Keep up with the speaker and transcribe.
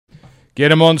Get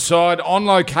them on side on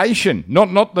location,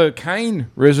 not the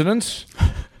Kane residence.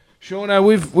 Shaun,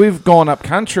 we've gone up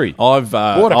country. I've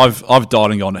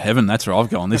died and gone to heaven. That's where I've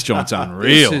gone. This joint's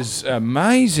unreal. This is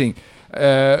amazing.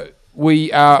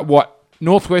 We are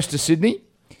northwest of Sydney.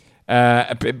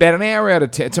 About an hour out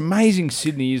of town. It's amazing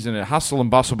Sydney, isn't it? Hustle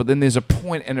and bustle, but then there's a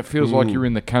point and it feels like you're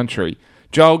in the country.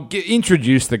 Joel,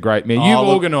 introduce the great man. You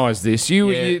organised this.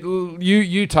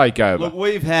 You take over. Look,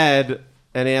 we've had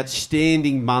an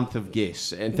outstanding month of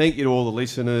guests, and thank you to all the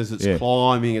listeners. It's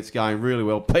climbing. It's going really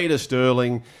well. Peter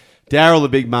Sterling, Daryl the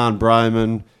Big Man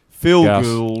Broman, Phil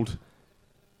Gould.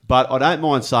 But I don't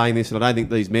mind saying this, and I don't think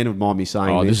these men would mind me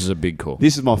saying this. This is a big call.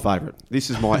 This is my favourite. This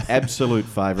is my absolute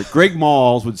favourite. Greg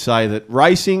Miles would say that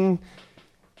racing,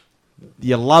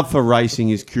 your love for racing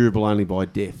is curable only by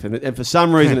death. And for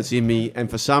some reason it's in me,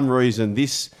 and for some reason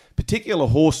this particular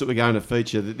horse that we're going to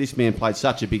feature, that this man played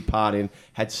such a big part in,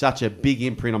 had such a big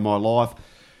imprint on my life.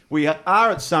 We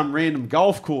are at some random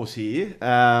golf course here.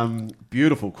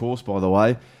 Beautiful course, by the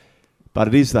way. But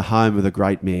it is the home of the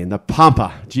great man, the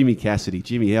pumper, Jimmy Cassidy.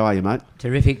 Jimmy, how are you, mate?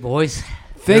 Terrific, boys.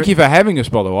 Thank you for having us,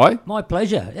 by the way. My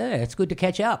pleasure. Yeah, it's good to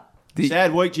catch up.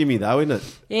 Sad week, Jimmy, though, isn't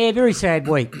it? Yeah, very sad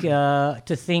week. To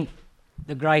think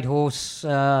the great horse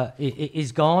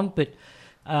is gone, but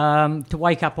to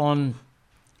wake up on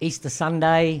Easter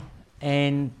Sunday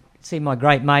and see my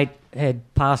great mate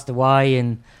had passed away,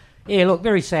 and look,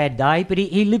 very sad day, but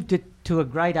he lived it to a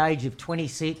great age of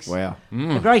 26. Wow.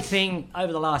 The great thing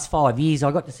over the last 5 years,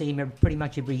 I got to see him pretty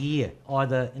much every year,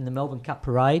 either in the Melbourne Cup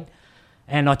Parade.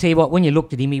 And I tell you what, when you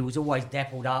looked at him, he was always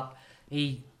dappled up.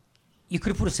 You could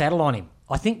have put a saddle on him.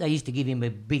 I think they used to give him a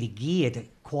bit of gear to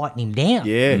quieten him down.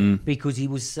 Yeah. Because he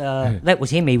was, that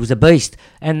was him, he was a beast.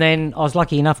 And then I was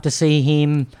lucky enough to see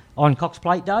him on Cox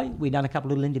Plate Day. We'd done a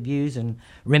couple of little interviews and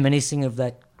reminiscing of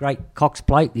that great Cox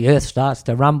Plate. The earth starts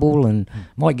to rumble and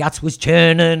my guts was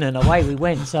churning and away we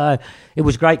went. So it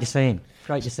was great to see him.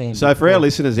 Great to see him. So for our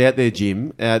listeners out there,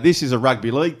 Jim, this is a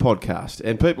rugby league podcast.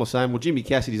 And people are saying, well, Jimmy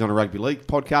Cassidy's on a rugby league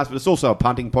podcast, but it's also a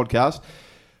punting podcast.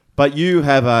 But you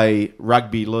have a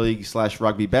rugby league /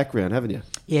 rugby background, haven't you?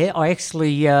 Yeah, I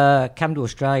actually come to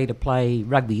Australia to play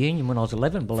rugby union when I was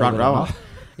 11, believe Front it or rower. not.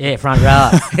 Yeah, front row.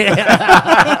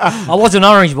 I was an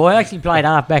orange boy. I actually played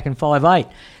half back in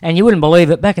 5'8". And you wouldn't believe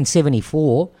it, back in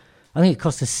 74, I think it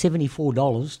cost us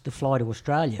 $74 to fly to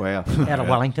Australia. Wow. Out of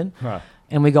Wellington. Right.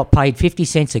 And we got paid 50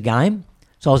 cents a game.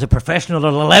 So I was a professional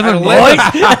at 11, boys.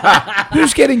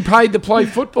 Who's getting paid to play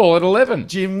football at 11?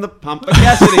 Jim the Pumper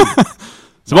Cassidy.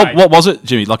 So what was it,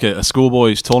 Jimmy? Like a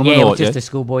schoolboys tournament? Yeah, it or was just a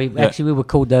schoolboy. Actually, we were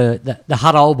called the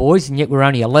Hut Old Boys, and yet we were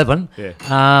only 11.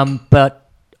 Yeah. But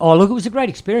look, it was a great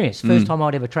experience. First time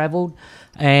I'd ever travelled,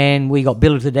 and we got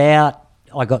billeted out.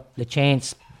 I got the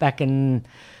chance back in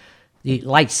the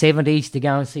late 70s to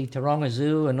go and see Taronga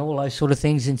Zoo and all those sort of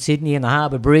things in Sydney and the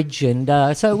Harbour Bridge. And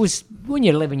so it was when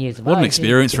you're 11 years of age. What an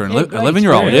experience for an great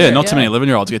 11-year-old. experience. Yeah, not too many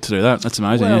 11-year-olds get to do that. That's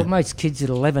amazing. Well, yeah. most kids at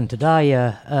 11 today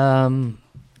are,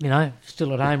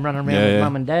 still at home running around with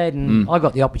mum and dad, and I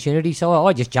got the opportunity, so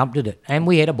I just jumped at it, and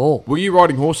we had a ball. Were you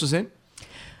riding horses then?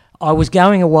 I was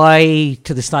going away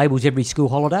to the stables every school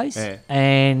holidays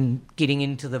and getting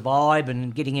into the vibe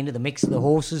and getting into the mix of the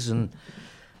horses and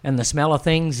the smell of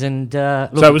things. And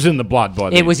look, So it was in the blood by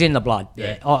then? it was in the blood,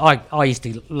 yeah. I used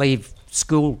to leave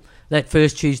school that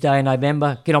first Tuesday in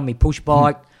November, get on my push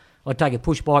bike. I'd take a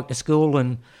push bike to school,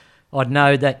 and I'd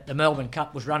know that the Melbourne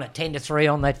Cup was run at 10 to 3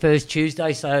 on that first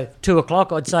Tuesday. So 2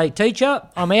 o'clock, I'd say, "Teacher,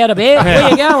 I'm out of bed. Where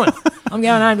you going?" "I'm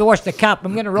going home to watch the Cup.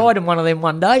 I'm going to ride in one of them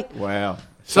one day." Wow.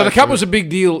 So the Cup was a big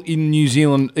deal in New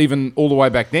Zealand even all the way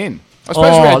back then? I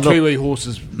suppose we had Kiwi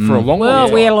horses for a long Well,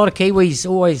 time. we had a lot of Kiwis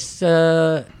always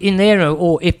in there,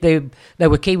 or if they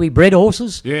were Kiwi-bred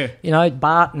horses. Yeah.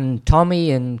 Bart and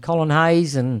Tommy and Colin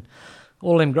Hayes and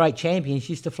all them great champions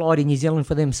used to fly to New Zealand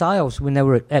for them sales when they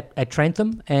were at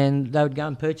Trentham, and they would go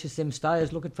and purchase them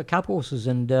stayers looking for Cup horses.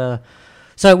 And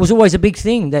so it was always a big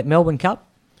thing, that Melbourne Cup.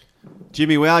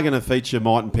 Jimmy, we are going to feature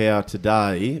Might and Power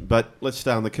today, but let's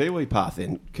stay on the Kiwi path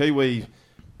then. Kiwi,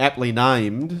 aptly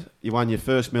named, you won your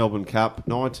first Melbourne Cup,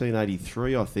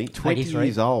 1983, I think, 20 83.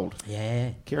 years old. Yeah.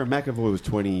 Kieran McAvoy was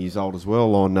 20 years old as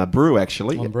well on Brew,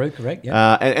 actually. On Brew, correct,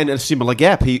 yeah. And a similar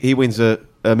gap. He wins a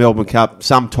Melbourne Cup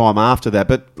sometime after that.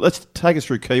 But let's take us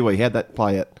through Kiwi. How'd that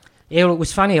play out? Yeah, well, it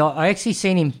was funny. I actually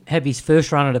seen him have his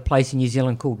first run at a place in New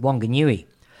Zealand called Wanganui.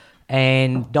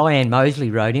 And Diane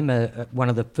Mosley rode him, one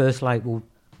of the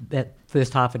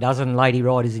first half a dozen lady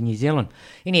riders in New Zealand.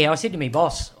 Anyhow, I said to my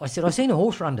boss, I seen a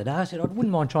horse run today. I said, I wouldn't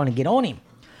mind trying to get on him.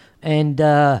 And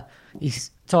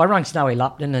so I rang Snowy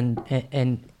Lupton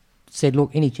and said,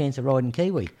 look, any chance of riding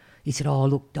Kiwi? He said, "Oh,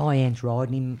 look, Diane's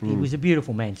riding him. He was a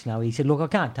beautiful man, Snowy." He said, "Look, I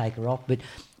can't take her off, but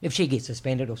if she gets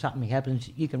suspended or something happens,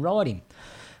 you can ride him."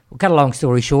 Well, cut a long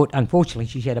story short, unfortunately,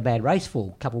 she had a bad race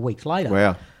fall a couple of weeks later.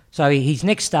 Wow. So his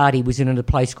next start, he was in a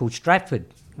place called Stratford,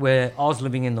 where I was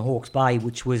living in the Hawke's Bay,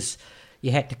 which was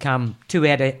you had to come 2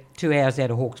 hours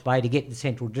out of Hawke's Bay to get to the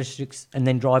central districts and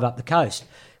then drive up the coast,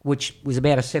 which was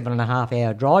about a 7.5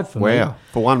 hour drive for me. Wow.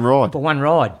 For one ride. For one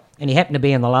ride. And he happened to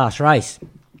be in the last race.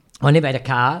 I never had a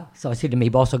car, so I said to me,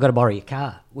 "Boss, I've got to borrow your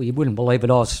car." Well, you wouldn't believe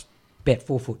it, I was about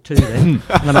 4'2" then,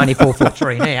 and I'm only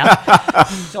 4'3" now.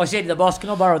 So I said to the boss, "Can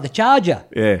I borrow the Charger?"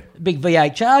 Yeah. Big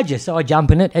V8 Charger. So I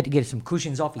jump in it, had to get some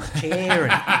cushions off his chair,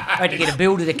 and I had to get a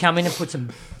builder to come in and put some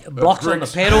blocks on the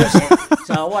pedals.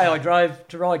 So away I drove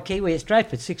to ride Kiwi at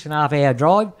Stratford, 6.5 hour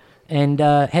drive, and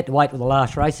had to wait till the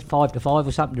last race at 5 to 5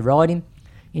 or something to ride him.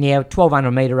 Anyhow,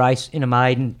 1,200 metre race in a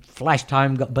maiden, flashed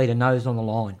home, got beat a nose on the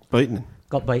line. Beaten.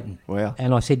 Got beaten. Wow.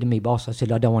 And I said to me boss, I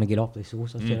said, "I don't want to get off this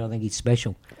horse." I said, "I think he's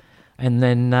special." And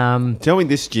then Tell me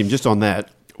this, Jim, just on that.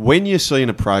 When you see in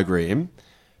a program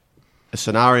a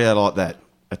scenario like that,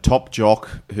 a top jock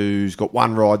who's got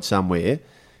one ride somewhere,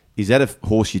 is that a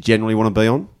horse you generally want to be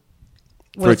on?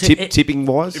 Well, For tipping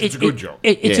wise? It's a good job.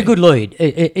 It's a good lead.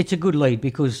 It's a good lead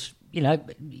because, you know,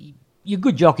 your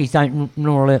good jockeys don't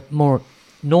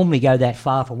normally go that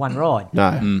far for one ride.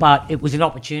 No. But it was an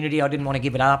opportunity. I didn't want to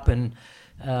give it up, and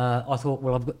I thought,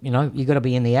 well, you've got to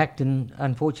be in the act, and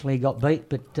unfortunately got beat,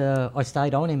 but I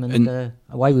stayed on him, and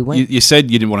away we went. You said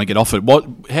you didn't want to get off it.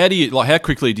 How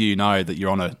quickly do you know that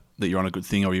you're on a good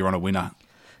thing or you're on a winner?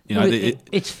 You know, Well,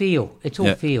 it's feel. It's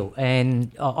all feel,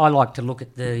 and I like to look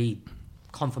at the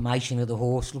conformation of the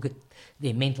horse, look at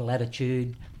their mental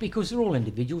attitude, because they're all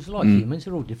individuals, like humans.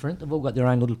 They're all different. They've all got their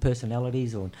own little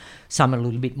personalities, or some are a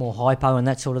little bit more hypo and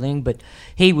that sort of thing. But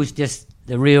he was just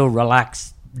the real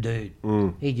relaxed dude.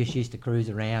 He just used to cruise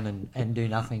around and do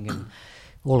nothing, and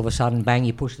all of a sudden, bang,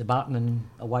 you push the button and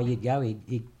away you'd go.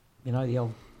 He'd the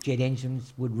old jet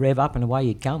engines would rev up and away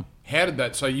you'd come. How did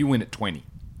that? So you win at 20.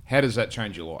 How does that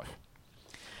change your life?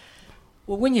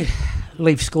 Well, when you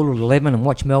leave school at 11 and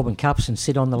watch Melbourne Cups and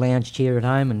sit on the lounge chair at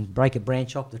home and break a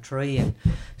branch off the tree and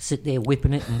sit there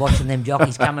whipping it and watching them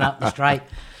jockeys coming up the straight,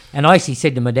 and I actually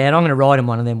said to my dad, "I'm going to ride in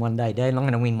one of them one day, Dad, and I'm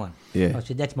going to win one." Yeah. I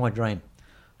said, "That's my dream."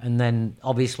 And then,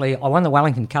 obviously, I won the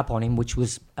Wellington Cup on him, which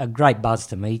was a great buzz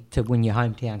to me, to win your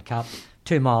hometown cup,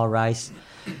 2-mile race.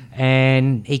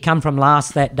 And he come from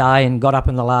last that day and got up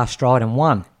in the last stride and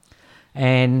won.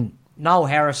 And Noel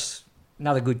Harris,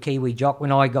 another good Kiwi jock,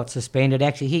 when I got suspended,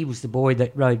 actually he was the boy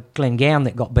that rode Glengown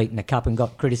that got beaten the cup and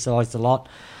got criticised a lot.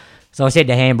 So I said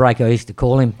to Handbrake, I used to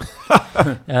call him.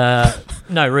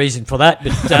 No reason for that,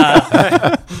 but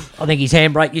I think his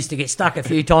handbrake used to get stuck a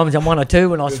few times on 1 or 2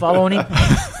 when I was following him.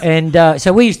 And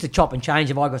so we used to chop and change.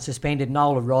 If I got suspended,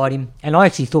 Noel would ride him. And I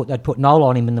actually thought they'd put Noel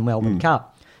on him in the Melbourne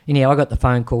Cup. Anyhow, I got the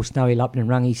phone call, Snowy Lupton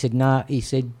rung. He said, "No," he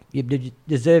said, "you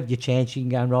deserved your chance. You can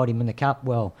go and ride him in the Cup."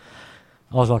 Well,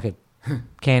 I was like a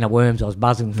can of worms. I was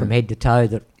buzzing from head to toe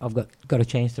that I've got a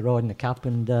chance to ride in the Cup.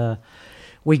 And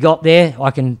we got there.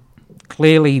 I can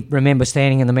clearly remember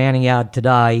standing in the mounting yard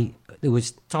today. There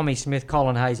was Tommy Smith,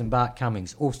 Colin Hayes and Bart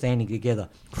Cummings all standing together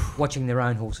watching their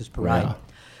own horses parade. Wow.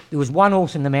 There was one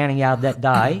horse in the mounting yard that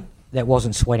day that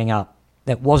wasn't sweating up,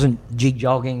 that wasn't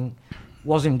jig-jogging,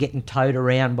 wasn't getting towed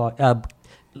around by...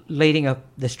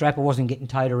 the strapper wasn't getting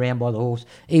towed around by the horse.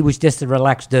 He was just a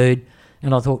relaxed dude.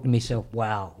 And I thought to myself,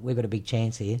 wow, we've got a big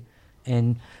chance here.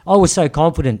 And I was so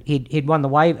confident. He'd won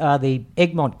the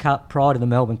Egmont Cup prior to the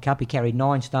Melbourne Cup. He carried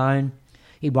 9 stone.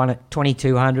 He'd won at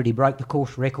 2,200. He broke the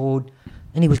course record.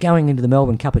 And he was going into the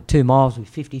Melbourne Cup at 2 miles with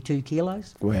 52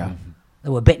 kilos. Wow. They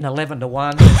were betting 11 to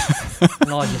 1.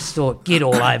 And I just thought, get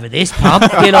all over this,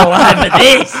 pump. Get all over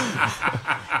this.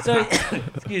 So,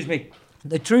 excuse me.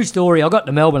 The true story, I got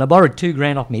to Melbourne. I borrowed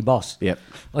 $2,000 off my boss. Yep.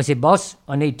 I said, "Boss,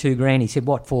 I need $2,000. He said,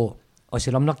 "What for?" I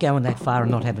said, "I'm not going that far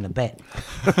and not having a bet."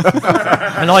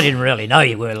 And I didn't really know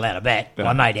you weren't allowed to bet.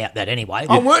 I made out that anyway.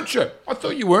 Oh, weren't you? I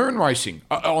thought you were in racing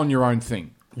on your own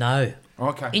thing. No.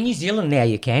 Okay. In New Zealand now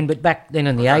you can, but back then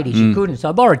in the 80s you couldn't. So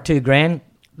I borrowed $2,000.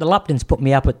 The Luptons put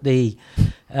me up at the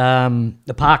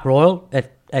Park Royal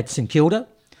at St Kilda.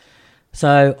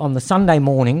 So on the Sunday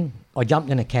morning, I jumped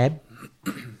in a cab,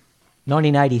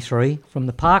 1983, from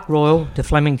the Park Royal to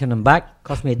Flemington and back.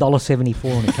 Cost me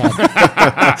 $1.74 in a cab.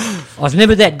 I was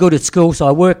never that good at school, so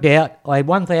I worked out. I had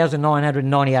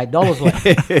 $1,998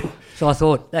 left. So I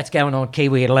thought, that's going on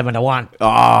Kiwi at 11 to 1. Oh,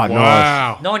 nice.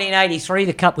 Wow. 1983,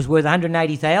 the cup was worth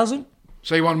 $180,000.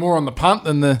 So you won more on the punt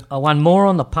than the... I won more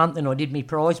on the punt than I did me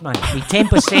prize money. My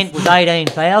 10% was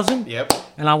 $18,000. Yep.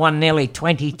 And I won nearly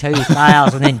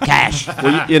 $22,000 in cash.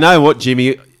 Well, you know what,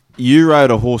 Jimmy? you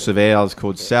rode a horse of ours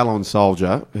called Salon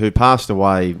Soldier, who passed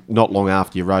away not long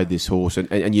after you rode this horse,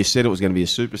 and you said it was going to be a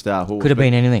superstar horse. Could have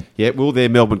been anything. Yeah, well, their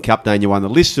Melbourne Cup day, and you won the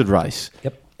listed race.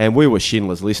 Yep. And we were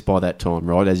Schindler's List by that time,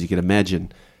 right, as you can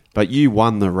imagine. But you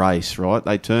won the race, right?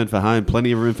 They turned for home,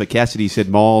 plenty of room for Cassidy, said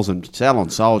Miles, and Salon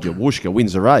Soldier, Wooshka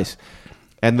wins the race.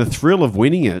 And the thrill of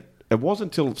winning it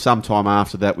wasn't until some time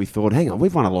after that we thought, hang on,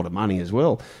 we've won a lot of money as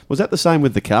well. Was that the same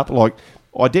with the Cup? Like,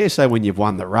 I dare say when you've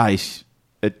won the race,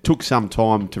 it took some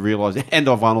time to realise, and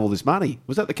I've won all this money.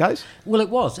 Was that the case? Well, it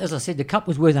was. As I said, the Cup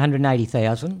was worth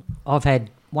 180,000. I've had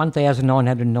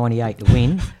 1,998 to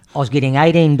win. I was getting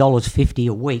 $18.50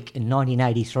 a week in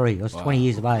 1983. I was 20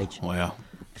 years of age. Wow.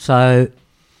 So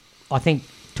I think it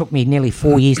took me nearly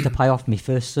 4 years to pay off my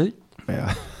first suit.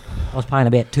 Yeah. I was paying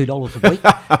about $2 a week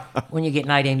when you're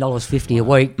getting $18.50 a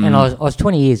week, and I was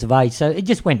 20 years of age, so it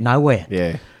just went nowhere.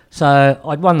 Yeah. So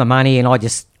I'd won the money, and I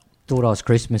just thought I was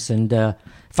Christmas. And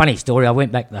funny story, I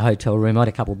went back to the hotel room. I had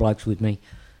a couple of blokes with me,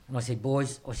 and I said,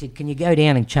 boys, can you go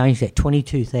down and change that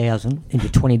 22,000 into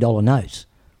 $20 notes?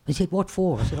 They said, what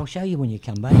for? I said, I'll show you when you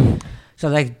come back. So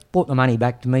they brought the money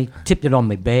back to me, tipped it on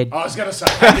my bed. I was going to say,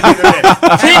 tipped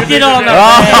it on the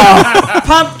bed.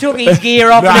 Pump took his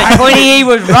gear off, and at 20 he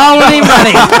was rolling in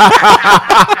money.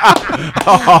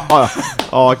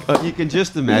 You can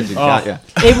just imagine, can't you?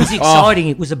 It was exciting.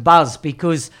 It was a buzz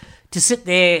because to sit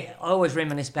there, I always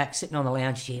reminisce back, sitting on the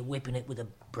lounge chair, whipping it with a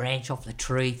branch off the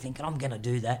tree, thinking, I'm going to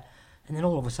do that. And then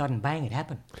all of a sudden, bang, it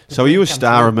happened. So are you a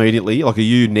star immediately? Like, are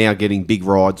you now getting big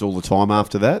rides all the time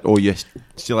after that? Or you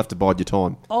still have to bide your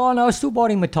time? Oh, no, I was still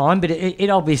biding my time, but it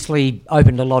obviously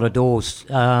opened a lot of doors.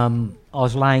 I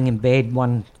was laying in bed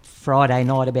one Friday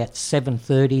night about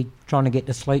 7:30 trying to get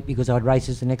to sleep because I had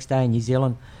races the next day in New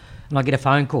Zealand. And I get a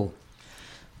phone call.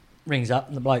 Rings up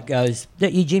and the bloke goes,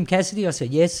 that you Jim Cassidy? I said,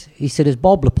 yes. He said, it's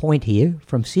Bob Lapointe here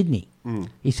from Sydney.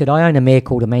 He said, I own a mare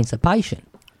called Emancipation.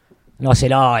 And I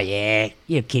said, oh, yeah,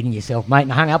 you're kidding yourself, mate,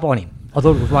 and I hung up on him. I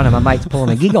thought it was one of my mates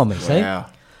pulling a gig on me, see? Wow.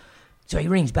 So he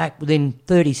rings back within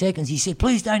 30 seconds. He said,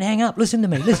 please don't hang up. Listen to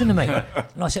me.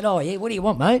 And I said, oh, yeah, what do you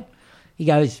want, mate? He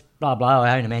goes, blah, blah,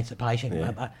 I own Emancipation. Yeah.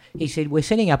 Blah, blah. He said, we're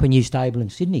setting up a new stable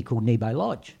in Sydney called Nebo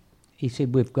Lodge. He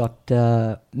said, we've got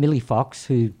Millie Fox,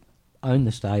 who owned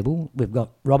the stable. We've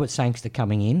got Robert Sangster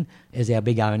coming in as our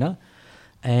big owner,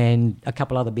 and a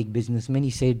couple other big businessmen.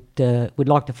 He said, we'd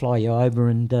like to fly you over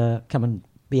and come and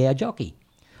be our jockey.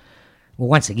 Well,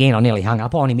 once again, I nearly hung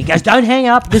up on him. He goes, don't hang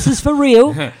up, this is for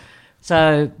real.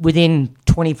 So within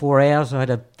 24 hours, I had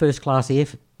a first-class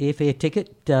airfare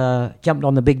ticket, jumped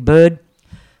on the Big Bird,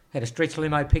 had a stretch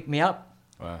limo pick me up.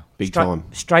 Wow. Big time.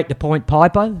 Straight to Point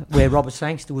Piper, where Robert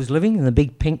Sangster was living, in the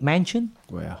big pink mansion.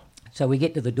 Wow. So we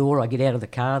get to the door, I get out of the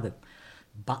car, the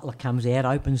butler comes out,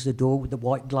 opens the door with the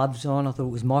white gloves on. I thought it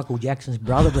was Michael Jackson's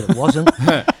brother, but it wasn't.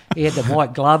 He had the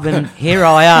white glove, and here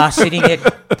I are sitting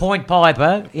at Point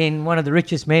Piper in one of the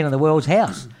richest men in the world's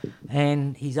house.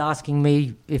 And he's asking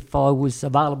me if I was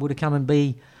available to come and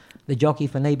be the jockey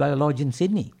for Nebo Lodge in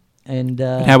Sydney. And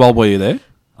how old were you there?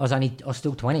 I was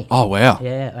still 20. Oh, wow.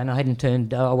 Yeah, and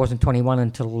I wasn't 21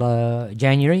 until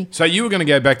January. So you were going to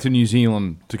go back to New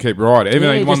Zealand to keep riding, even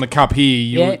though you won the Cup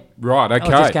here. Right, okay. I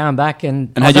was just going back,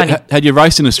 and had you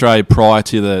raced in Australia prior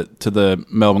to the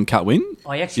Melbourne Cup win?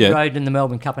 I actually rode in the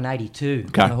Melbourne Cup in '82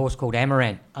 on a horse called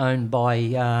Amaranth, owned by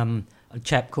a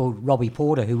chap called Robbie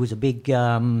Porter, who was a big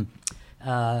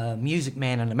music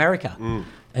man in America,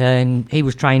 and he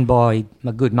was trained by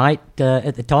my good mate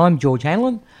at the time, George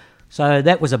Hanlon. So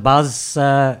that was a buzz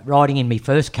riding in my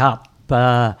first Cup.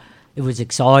 It was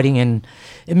exciting, and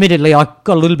admittedly I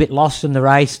got a little bit lost in the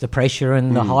race, the pressure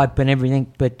and the hype and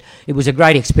everything, but it was a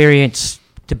great experience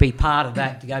to be part of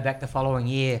that, to go back the following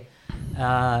year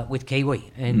with Kiwi.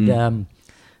 And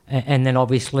then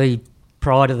obviously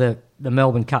prior to the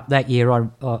Melbourne Cup that year,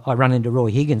 I run into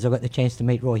Roy Higgins. I got the chance to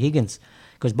meet Roy Higgins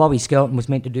because Bobby Skelton was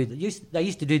meant to do they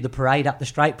used to do the parade up the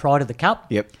straight prior to the Cup.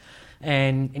 Yep.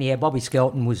 And Bobby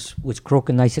Skelton was crook,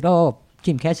 and they said, oh,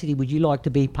 Jim Cassidy, would you like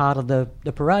to be part of the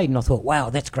parade? And I thought,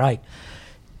 wow, that's great.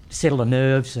 Settle the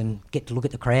nerves and get to look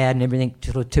at the crowd and everything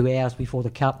sort of 2 hours before the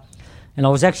Cup. And I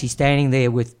was actually standing there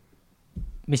with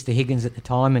Mr. Higgins at the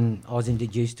time, and I was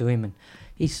introduced to him. And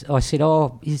I said,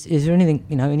 oh, is there anything,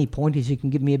 any pointers you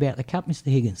can give me about the Cup,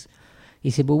 Mr. Higgins?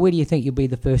 He said, well, where do you think you'll be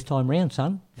the first time round,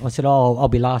 son? I said, oh, I'll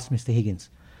be last, Mr.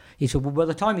 Higgins. He said, well, by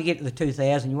the time you get to the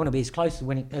 2000, you want to be as close to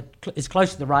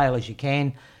the rail as you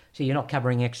can, so you're not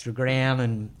covering extra ground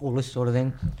and all this sort of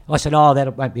thing. I said, oh,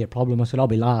 that won't be a problem. I said, I'll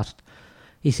be last.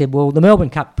 He said, well, the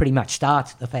Melbourne Cup pretty much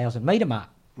starts at the 1,000-metre mark.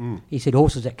 He said,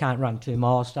 horses that can't run 2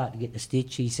 miles start to get the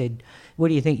stitch. He said, where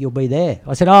do you think you'll be there?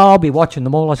 I said, oh, I'll be watching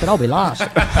them all. I said, I'll be last.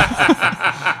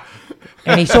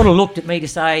 And he sort of looked at me to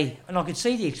say, and I could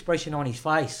see the expression on his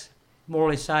face, more or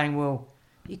less saying, well,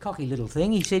 you cocky little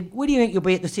thing. He said, where do you think you'll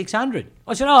be at the 600?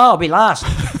 I said, I'll be last.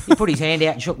 He put his hand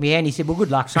out and shook my hand. He said, well,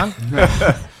 good luck, son.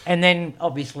 And then,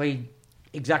 obviously,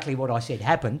 exactly what I said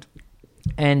happened.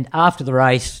 And after the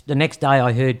race, the next day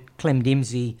I heard Clem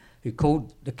Dimsey, who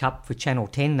called the Cup for Channel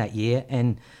 10 that year,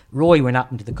 and Roy went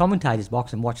up into the commentator's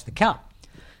box and watched the Cup.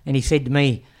 And he said to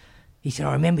me, he said,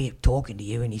 I remember talking to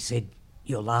you, and he said,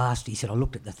 you're last. He said, I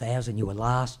looked at the 1,000, you were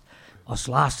last. I was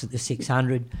last at the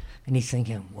 600. And he's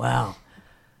thinking, wow.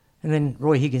 And then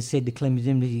Roy Higgins said to Clem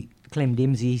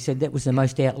Dimsey, he said, that was the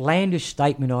most outlandish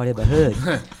statement I'd ever heard.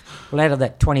 Well, out of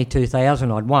that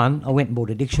 22,000 I'd won, I went and bought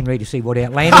a dictionary to see what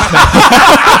outlandish meant.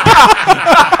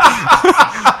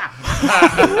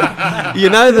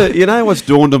 You know what's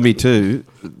dawned on me too?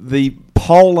 The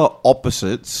polar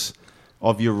opposites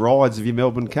of your rides of your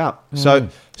Melbourne Cup. So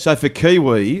for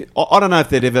Kiwi, I don't know if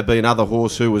there'd ever be another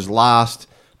horse who was last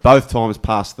both times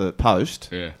past the post.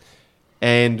 Yeah.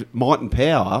 And Might and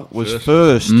Power was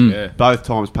first both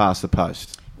times past the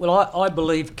post. Well, I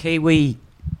believe Kiwi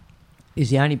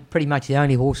is pretty much the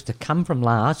only horse to come from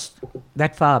last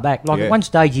that far back. Like at one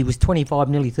stage he was 25,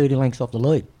 nearly 30 lengths off the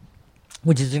lead,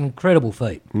 which is an incredible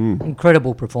feat,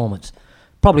 incredible performance.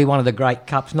 Probably one of the great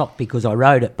cups, not because I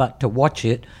rode it, but to watch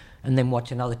it and then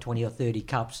watch another 20 or 30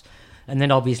 cups. And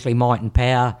then obviously Might and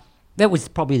Power. That was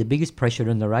probably the biggest pressure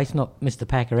in the race, not Mr.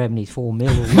 Packer having his 4 mil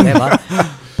or whatever,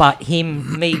 but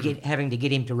having to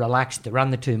get him to relax to run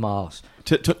the 2 miles.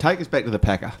 To take us back to the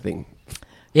Packer thing.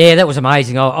 Yeah, that was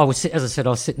amazing. I was, as I said, I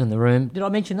was sitting in the room. Did I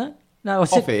mention that? No, I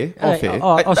was Off air.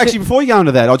 Actually, before you go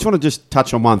into that, I just want to just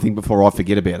touch on one thing before I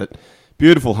forget about it.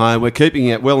 Beautiful home. We're keeping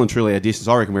it well and truly our distance.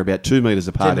 I reckon we're about 2 metres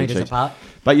apart. 2 metres apart.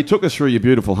 But you took us through your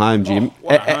beautiful home, Jim.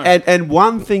 And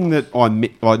one thing that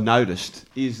I noticed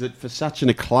is that for such an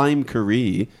acclaimed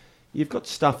career, you've got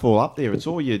stuff all up there. It's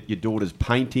all your daughter's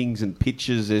paintings and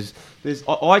pictures.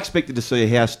 I expected to see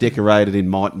a house decorated in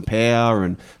Might and Power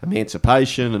and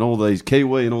Emancipation and all these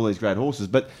Kiwi and all these great horses.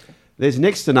 But there's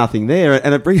next to nothing there.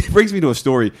 And it brings me to a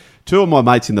story. 2 of my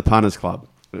mates in the Punters Club,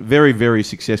 very, very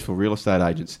successful real estate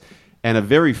agents, and a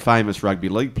very famous rugby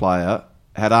league player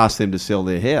had asked them to sell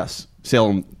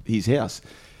him his house.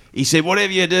 He said,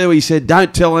 whatever you do, he said,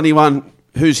 don't tell anyone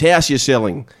whose house you're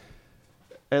selling.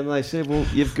 And they said, well,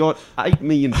 you've got 8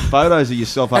 million photos of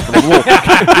yourself up on the wall.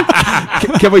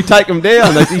 Can we take them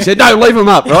down? He said, no, leave them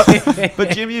up, right?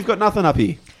 But Jim, you've got nothing up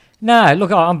here. No,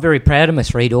 look, I'm very proud of my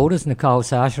 3 daughters, Nicole,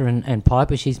 Sasha and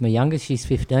Piper. She's my youngest, she's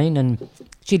 15, and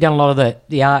she done a lot of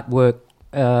the artwork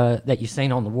that you've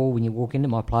seen on the wall when you walk into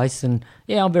my place. And,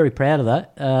 yeah, I'm very proud of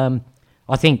that.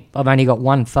 I think I've only got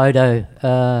 1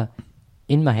 photo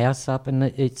in my house up, and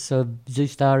it's a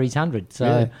Zoostar 100.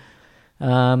 So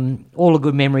all the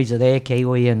good memories are there,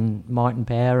 Kiwi and Might and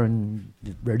Power and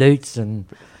Redouts and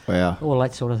all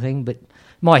that sort of thing. But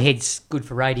my head's good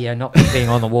for radio, not for being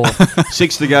on the wall.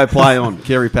 6 to go, play on,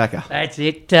 Kerry Packer. That's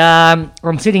it.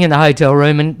 I'm sitting in the hotel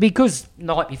room, and because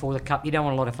night before the Cup, you don't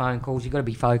want a lot of phone calls. You've got to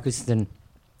be focused, and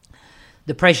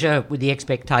the pressure with the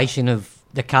expectation of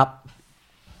the Cup,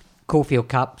 Caulfield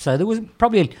Cup. So there was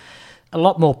probably a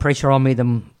lot more pressure on me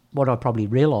than what I probably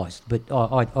realised, but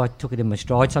I took it in my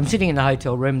stride. So I'm sitting in the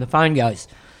hotel room, the phone goes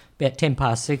about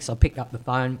 6:10. I picked up the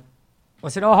phone. I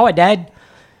said, oh, hi, Dad.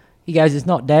 He goes, it's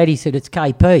not Dad. He said, it's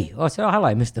KP. I said, oh,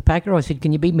 hello, Mr. Packer. I said,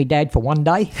 can you be me dad for one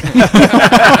day? He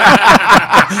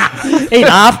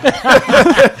laughed.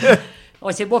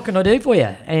 I said, what can I do for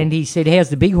you? And he said, how's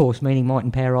the big horse, meaning Might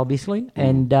and Power, obviously.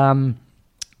 And I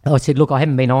said, look, I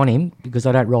haven't been on him because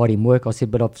I don't ride him work. I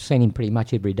said, but I've seen him pretty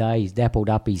much every day. He's dappled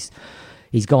up. He's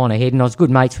gone ahead. And I was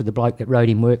good mates with the bloke that rode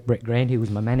him work, Brett Grant, who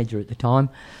was my manager at the time.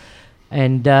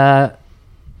 And I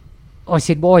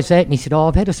said, why is that? And he said,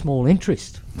 I've had a small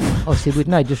interest. I said, with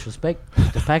no disrespect,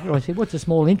 Mr. Packer, I said, what's a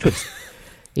small interest?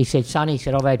 He said, son, I've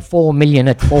had 4 million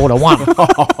at 4 to 1.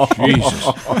 Jesus.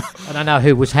 I don't know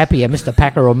who was happier, Mr.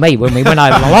 Packer or me, when we went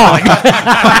over the line.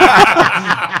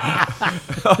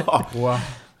 Wow.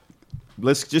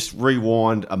 Let's just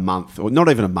rewind a month, or not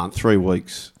even a month, 3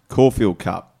 weeks. Caulfield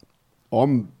Cup.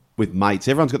 I'm with mates.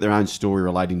 Everyone's got their own story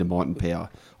relating to Might and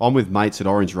Power. I'm with mates at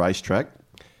Orange Racetrack.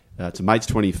 It's a mate's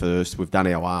 21st. We've done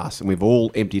our arse, and we've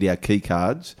all emptied our key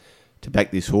cards to back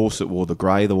this horse that wore the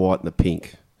grey, the white, and the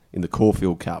pink in the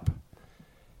Caulfield Cup.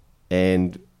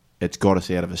 And it's got us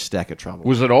out of a stack of trouble.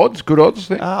 Was it odds? Good odds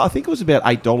there? I think it was about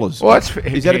 $8. Well, that's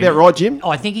Is that about right, Jim?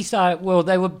 I think he started, well,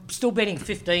 they were still betting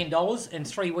 $15, and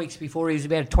 3 weeks before he was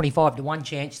about a 25 to 1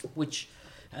 chance, which,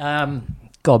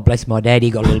 God bless my dad,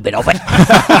 he got a little bit of it.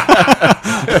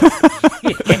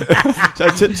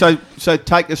 So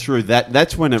take us through that.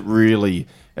 That's when it really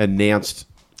announced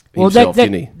himself,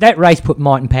 didn't he? That race put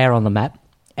Might and Power on the map,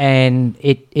 and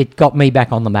it got me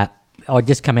back on the map. I'd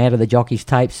just come out of the jockey's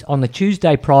tapes. On the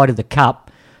Tuesday prior to the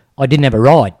Cup, I didn't have a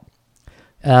ride.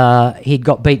 He'd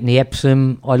got beaten the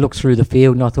Epsom. I looked through the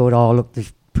field and I thought, oh, look,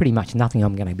 there's pretty much nothing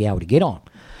I'm going to be able to get on.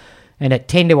 And at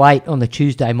 10 to 8 on the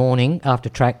Tuesday morning, after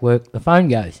track work, the phone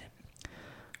goes.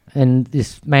 And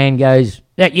this man goes,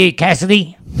 "That you,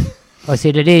 Cassidy?" I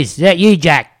said, "It is." "Is that you,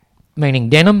 Jack?" Meaning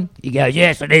Denham. He goes,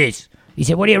 "Yes, it is." He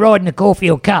said, "What are you riding the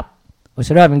Caulfield Cup?" I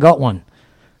said, "I haven't got one."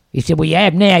 He said, "Well, you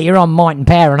have now. You're on Might and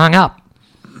Power," and hung up.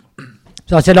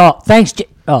 So I said, "Oh, thanks, too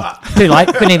late.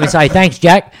 Couldn't even say thanks,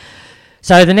 Jack."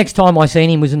 So the next time I seen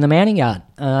him was in the mounting yard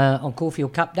on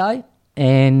Caulfield Cup Day,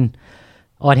 and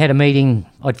I'd had a meeting.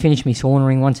 I'd finished me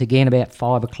sauntering once again about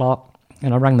 5 o'clock,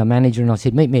 and I rang the manager and I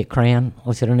said, "Meet me at Crown."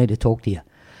 I said, "I need to talk to you."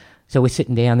 So we're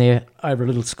sitting down there over a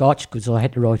little scotch because I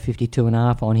had to ride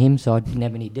 52.5 on him, so I didn't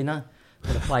have any dinner.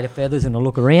 Got a plate of feathers and a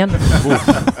look around.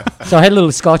 So I had a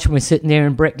little scotch and we're sitting there,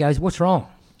 and Brett goes, "What's wrong?"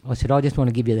 I said, "I just want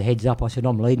to give you the heads up." I said,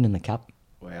 "I'm leading in the Cup."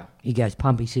 Wow. He goes,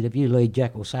 "Pump." He said, "If you lead,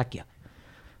 Jack will sack you."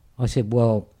 I said,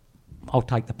 "Well, I'll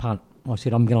take the punt." I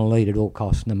said, "I'm going to lead at all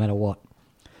costs, no matter what."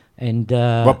 And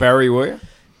What barrier were you?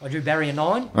 I drew barrier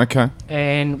 9. Okay.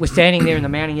 And we're standing there in the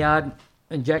mounting yard,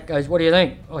 and Jack goes, "What do you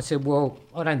think?" I said, "Well,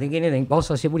 I don't think anything,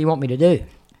 boss." I said, "What do you want me to do?"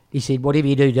 He said, "Whatever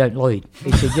you do, don't lead."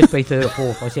 He said, "Just be third or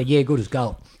fourth." I said, "Yeah, good as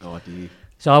gold." Oh, dear.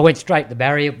 So I went straight to the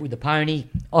barrier with the pony.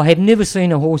 I had never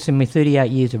seen a horse in my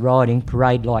 38 years of riding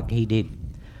parade like he did.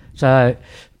 So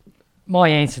my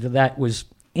answer to that was,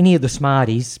 any of the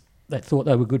smarties that thought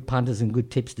they were good punters and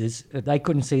good tipsters, if they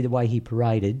couldn't see the way he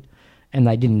paraded and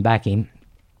they didn't back him,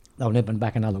 they'll never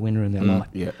back another winner in their life.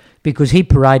 Yeah. Because he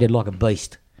paraded like a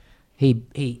beast.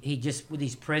 He just, with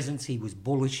his presence, he was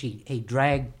bullish. He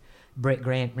dragged Brett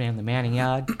Grant round the mounting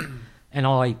yard. And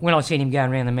when I seen him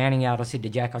going around the mounting yard, I said to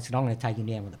Jack, I said, "I'm going to take him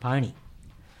down with the pony."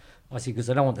 I said, because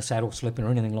I don't want the saddle slipping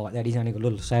or anything like that. He's only got a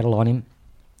little saddle on him.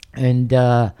 And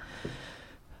come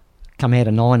out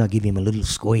of 9, I give him a little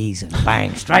squeeze and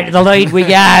bang, straight to the lead we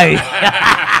go.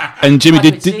 And Jimmy, I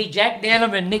could see Jack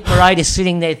Denham and Nick Moreira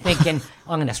sitting there thinking,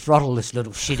 "I'm going to throttle this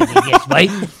little shit if he gets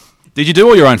beaten." did you do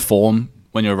all your own form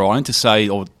when you were riding to say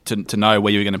or to know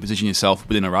where you were going to position yourself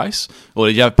within a race, or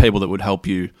did you have people that would help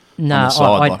you? No, on the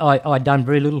side, I'd done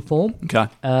very little form. Okay.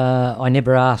 I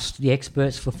never asked the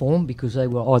experts for form because they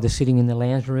were either sitting in the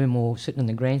lounge room or sitting in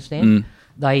the grandstand.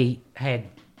 They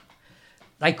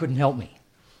couldn't help me.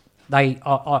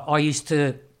 I used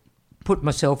to put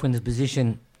myself in the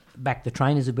position, back the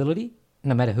trainer's ability,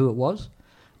 no matter who it was.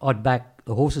 I'd back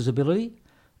the horse's ability,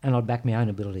 and I'd back my own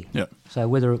ability. Yeah. So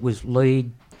whether it was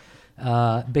lead,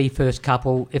 be first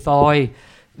couple, if I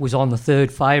was on the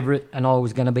third favourite and I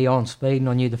was going to be on speed and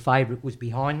I knew the favourite was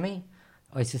behind me,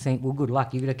 I used to think, well, good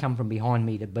luck, you're going to come from behind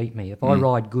me to beat me. If I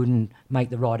ride good and make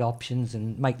the right options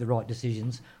and make the right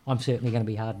decisions, I'm certainly going to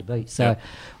be hard to beat. So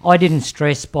I didn't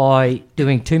stress by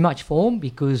doing too much form,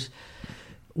 because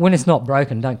when it's not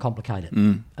broken, don't complicate it.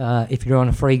 If you're on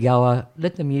a free goer,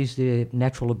 let them use their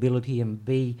natural ability and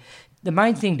be... The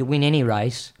main thing to win any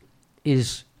race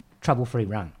is trouble-free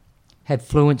run. Have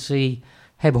fluency,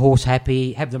 have a horse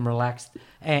happy, have them relaxed,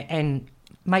 and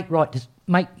make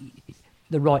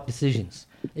the right decisions.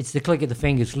 It's the click of the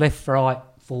fingers, left, right,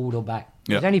 forward or back.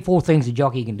 There's only 4 things a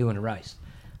jockey can do in a race.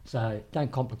 So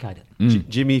don't complicate it.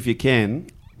 Jimmy, if you can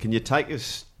you take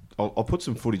us... I'll put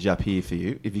some footage up here for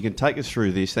you. If you can take us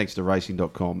through this, thanks to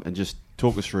racing.com, and just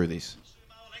talk us through this.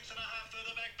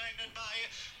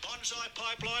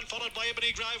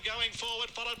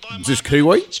 Is this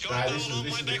Kiwi? This is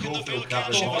the Caulfield Cup.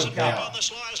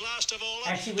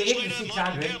 Actually, we get to the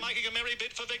 600.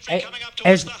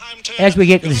 As we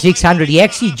get to the 600, he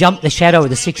actually jumped the shadow of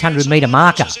the 600 metre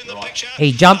marker.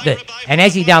 He jumped it, and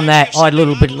as he done that, I had a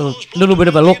little bit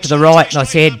of a look to the right, and I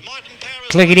said,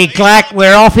 "Clickety clack,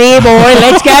 we're off here, boy.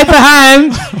 Let's go for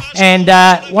home." And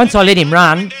once I let him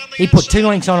run, he put 2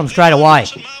 lengths on him straight away,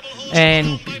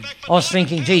 and I was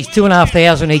thinking, geez,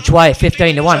 2,500 each way at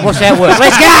 15 to 1. What's that worth?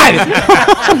 Let's go!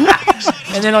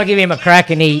 And then I give him a crack,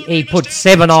 and he put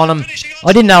 7 on him.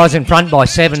 I didn't know I was in front by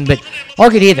 7, but I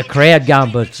could hear the crowd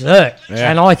going berserk. Yeah.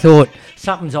 And I thought,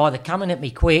 something's either coming at me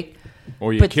quick,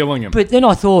 or you're killing him. But then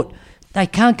I thought, they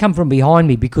can't come from behind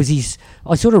me, because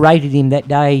I sort of rated him that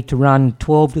day to run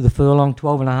 12 to the furlong,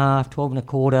 12 and a half, 12 and a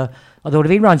quarter. I thought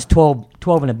if he runs 12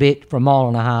 and a bit for a mile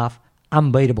and a half,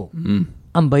 unbeatable.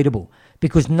 Unbeatable.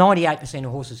 Because 98%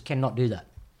 of horses cannot do that.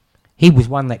 He was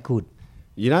one that could.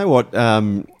 You know what?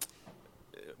 I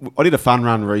did a fun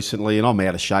run recently, and I'm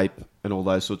out of shape and all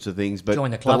those sorts of things. But join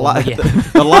the club.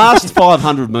 the last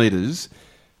 500 metres,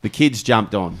 the kids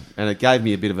jumped on, and it gave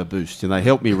me a bit of a boost, and they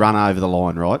helped me run over the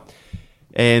line, right?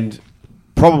 And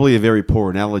probably a very poor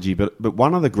analogy, but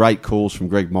one of the great calls from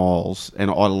Greg Miles, and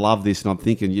I love this, and I'm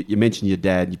thinking, you mentioned your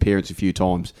dad and your parents a few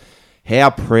times, how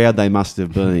proud they must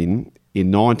have been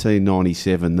in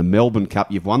 1997, the Melbourne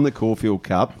Cup. You've won the Caulfield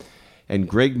Cup, and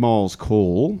Greg Miles'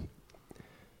 call,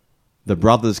 the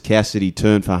brothers Cassidy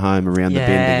turned for home around the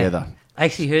bend together. I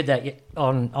actually heard that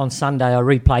on Sunday. I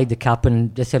replayed the cup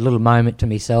and just had a little moment to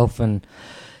myself and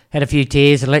had a few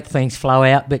tears and let things flow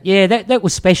out. But yeah, that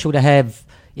was special to have,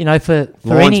 you know, for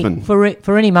any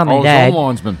mum I and was dad. on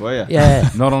linesman. Were you? Yeah.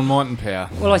 Not on Might and Power.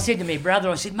 Well, I said to my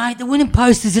brother, I said, mate, the winning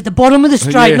post is at the bottom of the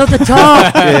straight, not the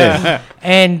top. Yeah.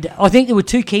 And I think there were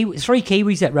three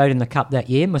Kiwis that rode in the cup that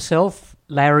year, myself,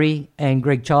 Larry and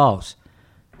Greg Childs.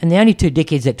 And the only two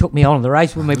dickheads that took me on in the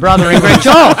race were my brother and Greg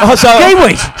Childs.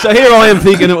 Kiwis. So here I am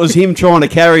thinking it was him trying to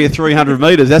carry you 300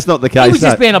 metres. That's not the case. He was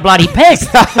just being a bloody pest.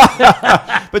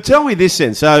 But tell me this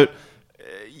then. So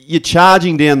you're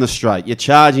charging down the straight. You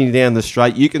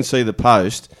can see the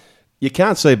post. You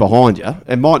can't see behind you.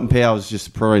 And Might and Power is just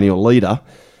a perennial leader.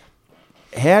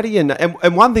 How do you know?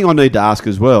 And one thing I need to ask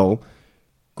as well,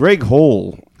 Greg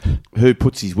Hall, who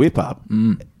puts his whip up,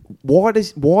 why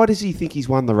does he think he's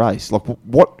won the race? Like,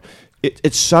 what?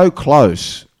 It's so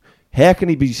close. How can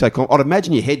he be so confident? I'd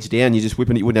imagine your head's down, you're just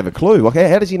whipping it, you wouldn't have a clue. Like,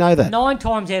 how does he know that? 9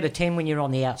 times out of 10 when you're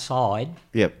on the outside,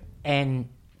 Yep. and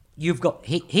you've got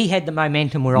he had the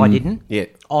momentum where I didn't. Yeah.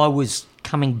 I was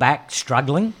coming back,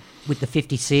 struggling with the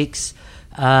 56,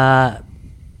 sussed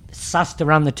to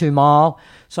run the 2 mile.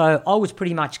 So I was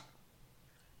pretty much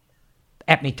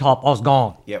at me top. I was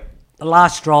gone. Yep. The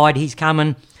last stride, he's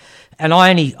coming, and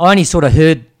I only sort of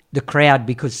heard the crowd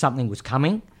because something was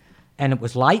coming, and it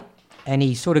was late, and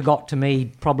he sort of got to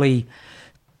me probably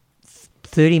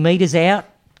 30 metres out,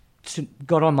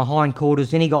 got on my hindquarters,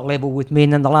 then he got level with me,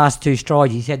 and then the last 2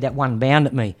 strides, he's had that one bound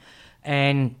at me.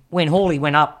 And when Hawley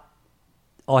went up,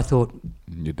 I thought,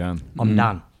 You're done. I'm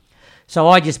done. So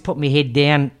I just put my head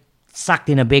down, sucked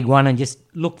in a big one, and just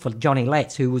looked for Johnny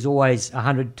Letts, who was always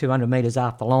 100, 200 metres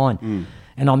off the line.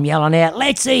 And I'm yelling out,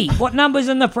 Lettsy, what number's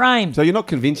in the frame? So you're not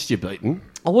convinced you're beaten?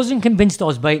 I wasn't convinced I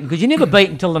was beaten, because you never beat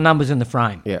until the number's in the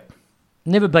frame. Yeah.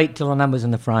 Never beat till the number's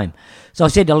in the frame. So I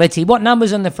said to Lettsy, what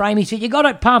number's in the frame? He said, you got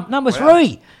it pumped, number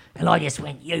 3. And I just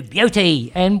went, you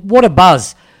beauty. And what a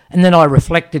buzz. And then I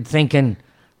reflected thinking,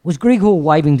 was Greg Hall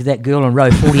waving to that girl in row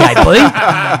 48B?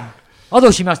 I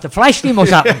thought she must have flashed him or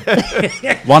something.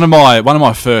 One of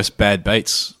my first bad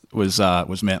beats was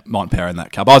Might and Power in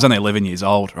that cup. I was only 11 years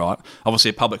old, right? Obviously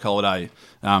a public holiday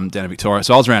down in Victoria.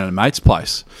 So I was around at a mate's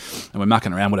place and we're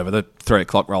mucking around, whatever. The 3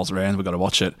 o'clock rolls around, we've got to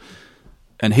watch it.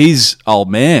 And his old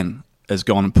man has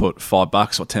gone and put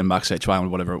 $5 or $10 each way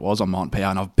on whatever it was on Might and Power.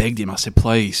 And I've begged him. I said,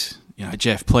 please,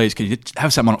 Jeff, please, can you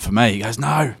have something on it for me? He goes, no,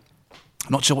 I'm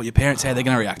not sure what your parents, how they're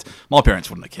going to react. My parents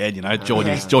wouldn't have cared,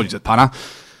 Georgie's a punter.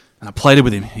 And I pleaded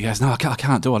with him. He goes, no, I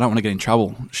can't do it. I don't want to get in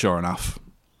trouble. Sure enough,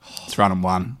 it's run and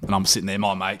won. And I'm sitting there,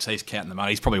 my mate, so he's counting the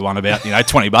money. He's probably won about,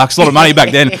 $20. A lot of money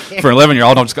back then for an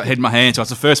 11-year-old. I've just got head in my hand. So it's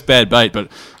the first bad beat,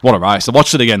 but what a race. I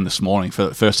watched it again this morning for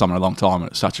the first time in a long time, and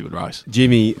it's such a good race.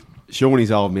 Jimmy,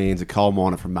 Shawnee's old man's a coal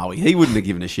miner from Moe. He wouldn't have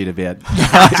given a shit about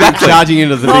charging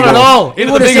into the Not big at horse. all.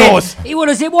 Into the big horse. He would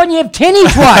have said, why don't you have 10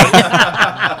 each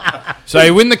way? So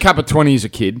you win the Cup at 20 as a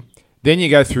kid, then you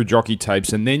go through jockey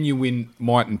tapes, and then you win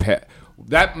Might and Power.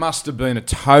 That must have been a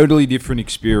totally different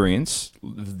experience,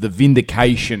 the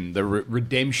vindication, the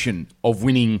redemption of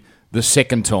winning the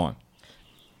second time.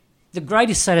 The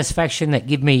greatest satisfaction that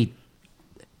gave me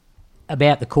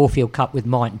about the Caulfield Cup with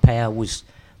Might and Power was,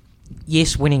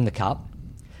 yes, winning the Cup,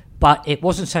 but it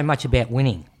wasn't so much about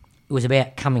winning. It was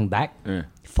about coming back,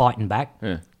 fighting back,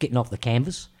 getting off the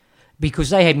canvas,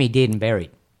 because they had me dead and buried.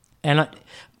 And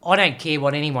I don't care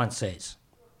what anyone says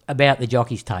about the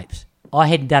jockeys' tapes. I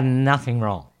had done nothing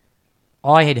wrong.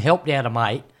 I had helped out a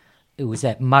mate. It was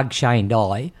that mug Shane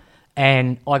Dye,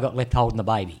 and I got left holding the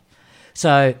baby.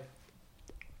 So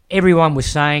everyone was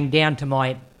saying, down to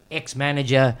my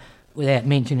ex-manager, without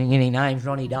mentioning any names,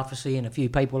 Ronnie Dufficy and a few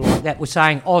people like that, were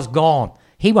saying, Oz gone.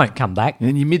 He won't come back.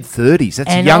 In your mid-30s,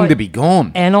 that's And young to be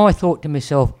gone. And I thought to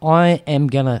myself, I am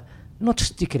going to, not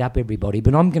stick it up everybody,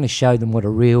 but I'm going to show them what a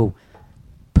real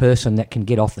person that can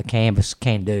get off the canvas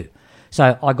can do.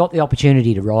 So I got the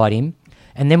opportunity to ride him.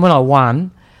 And then when I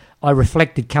won, I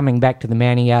reflected coming back to the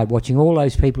mounting yard, watching all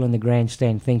those people in the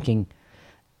grandstand thinking,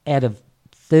 out of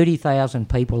 30,000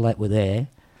 people that were there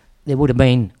would have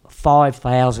been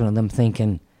 5,000 of them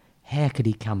thinking, how could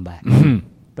he come back?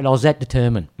 But I was that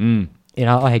determined.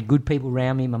 I had good people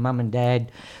around me, my mum and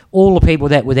dad. All the people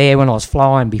that were there when I was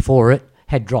flying before it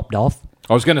had dropped off.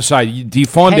 I was going to say, do you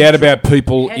find Had out about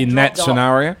people had in that dropped off.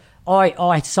 scenario?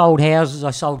 I sold houses,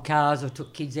 I sold cars, I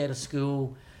took kids out of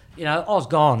school. You know, I was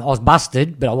gone. I was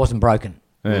busted, but I wasn't broken.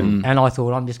 And I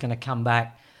thought, I'm just going to come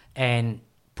back and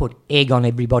put egg on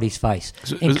everybody's face.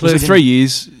 Was it including- 3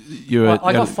 years? You were,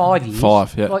 I got 5 years.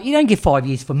 5, yeah. Like, you don't get 5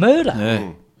 years for murder.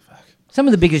 Yeah. Some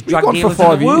of the biggest drug gone for dealers in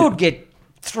 5 the years? world get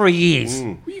 3 years.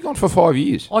 Well, you gone for 5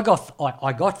 years. I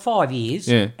got 5 years,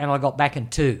 Yeah. and I got back in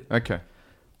 2. Okay.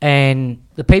 And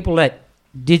the people that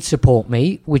did support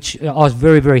me, which I was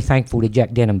very, very thankful to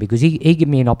Jack Denham, because he gave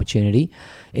me an opportunity.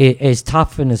 As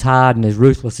tough and as hard and as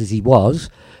ruthless as he was,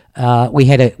 we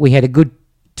had a good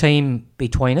team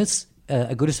between us,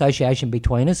 a good association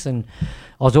between us, and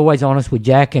I was always honest with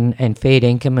Jack and fair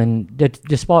dinkum, and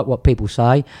despite what people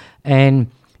say, and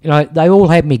you know, they all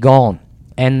had me gone.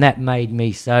 And that made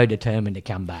me so determined to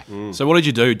come back. So what did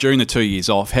you do during the 2 years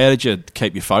off? How did you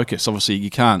keep your focus? Obviously,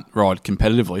 you can't ride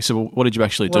competitively. So what did you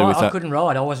actually do Well, with I that? couldn't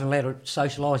ride. I wasn't allowed to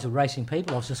socialise with racing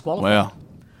people. I was disqualified. Wow.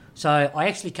 So I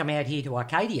actually come out here to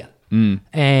Arcadia,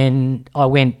 and I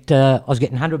went. I was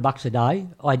getting $100 a day.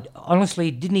 I honestly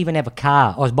didn't even have a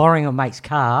car. I was borrowing a mate's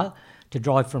car to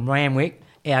drive from Randwick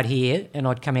out here, and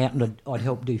I'd come out and I'd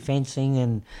help do fencing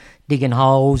and digging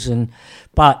holes, and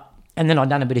then I'd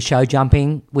done a bit of show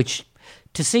jumping, which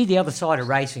to see the other side of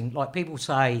racing, like people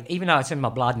say, even though it's in my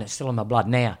blood and it's still in my blood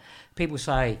now, people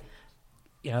say,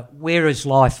 you know, where is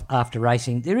life after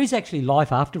racing? There is actually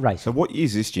life after So racing. what year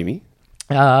is this, Jimmy?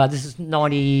 This is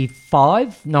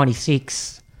 95,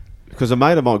 96. Because a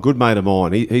mate of mine, good mate of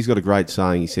mine, he's got a great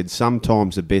saying. He said,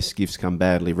 sometimes the best gifts come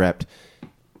badly wrapped.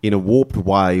 In a warped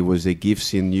way, was there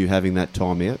gifts in you having that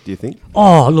time out, do you think?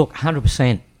 Oh, look,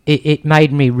 100%. It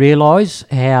made me realise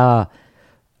how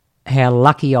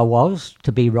lucky I was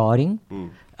to be riding.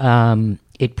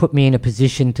 It put me in a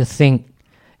position to think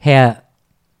how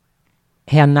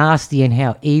nasty and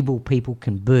how evil people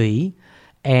can be,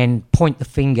 and point the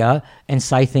finger and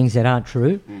say things that aren't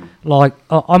true. Like,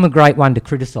 I'm a great one to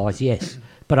criticise, yes,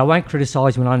 but I won't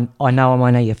criticise when I know I'm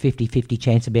only a 50-50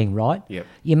 chance of being right. Yep.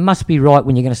 You must be right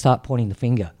when you're going to start pointing the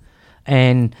finger.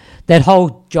 And that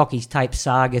whole Jockey's Tape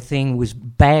saga thing was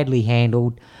badly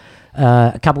handled.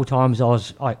 A couple of times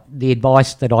the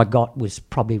advice that I got was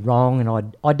probably wrong,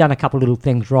 and I'd done a couple of little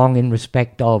things wrong in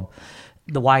respect of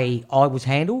the way I was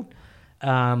handled.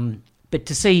 But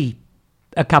to see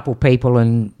a couple of people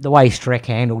and the way Streck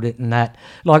handled it and that,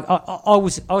 like I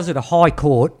was at a high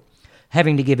court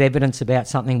having to give evidence about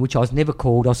something which I was never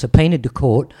called. I was subpoenaed to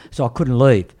court, so I couldn't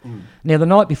leave. Now, the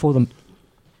night before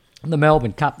the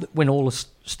Melbourne Cup, when all the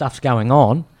stuff's going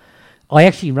on, I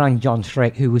actually rang John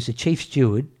Streck, who was the chief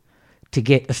steward, to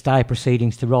get a stay of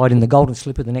proceedings to ride in the Golden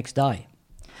Slipper the next day.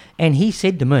 And he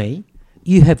said to me,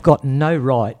 you have got no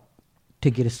right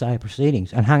to get a stay of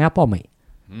proceedings, and hung up on me.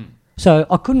 So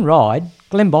I couldn't ride.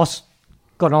 Glenn Boss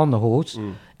got on the horse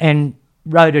and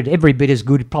rode it every bit as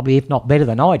good, probably if not better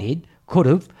than I did, could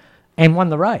have, and won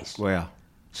the race. Wow.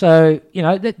 So, you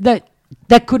know,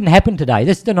 that couldn't happen today.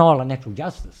 That's denial of natural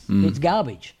justice. It's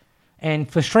garbage. And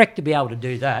for Streck to be able to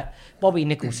do that, Bobby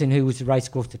Nicholson, who was the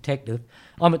racecourse detective,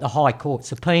 I'm at the High Court,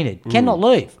 subpoenaed, cannot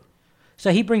leave.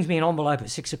 So he brings me an envelope at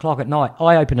 6 o'clock at night.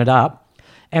 I open it up,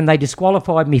 and they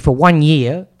disqualified me for 1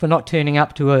 year for not turning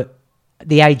up to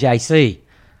the AJC.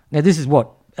 Now, this is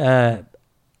what do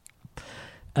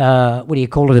you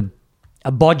call it,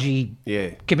 a bodgy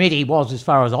committee was as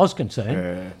far as I was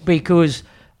concerned, because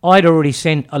I'd already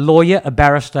sent a lawyer, a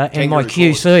barrister, and my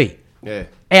Kangaroo QC Yeah.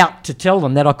 out to tell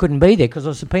them that I couldn't be there because I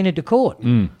was subpoenaed to court.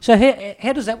 So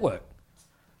how does that work?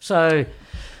 So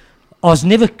I was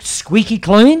never squeaky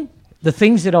clean. The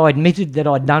things that I admitted that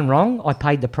I'd done wrong, I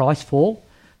paid the price for,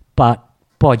 but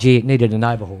by gee, it needed an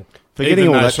overhaul. Forgetting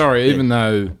all that. Even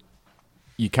though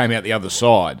you came out the other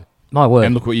side, My word.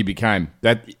 and look what you became.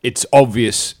 That it's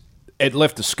obvious. It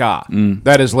left a scar.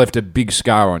 That has left a big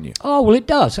scar on you. Oh, well, it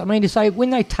does. I mean, to say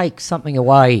when they take something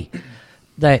away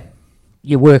that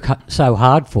you work so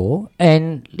hard for,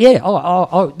 and yeah,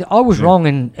 I was wrong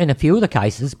in a few of the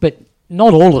cases, but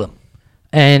not all of them.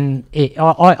 And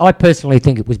I personally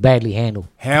think it was badly handled.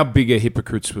 How big are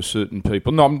hypocrites were certain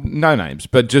people? No names,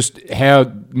 but just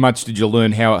how much did you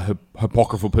learn how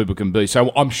hypocritical people can be?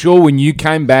 So I'm sure when you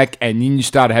came back and then you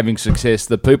started having success,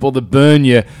 the people that burn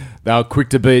you, they were quick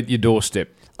to be at your doorstep.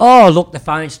 Oh, look, the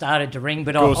phone started to ring,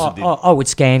 but course it did. I would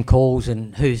scan calls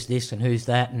and who's this and who's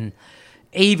that. And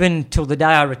even till the day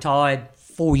I retired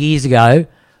 4 years ago,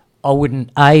 I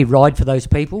wouldn't, A, ride for those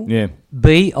people. Yeah.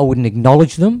 B, I wouldn't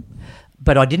acknowledge them.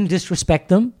 But I didn't disrespect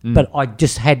them, but I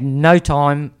just had no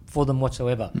time for them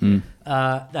whatsoever.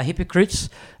 They're hypocrites,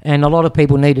 and a lot of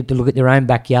people needed to look at their own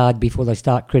backyard before they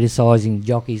start criticising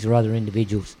jockeys or other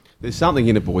individuals. There's something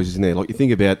in it, boys, isn't there? Like you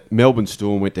think about Melbourne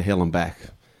Storm went to hell and back,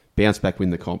 bounce back, win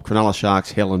the comp. Cronulla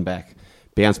Sharks, hell and back,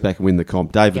 bounce back and win the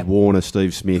comp. David Warner,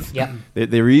 Steve Smith. Yep.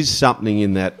 There is something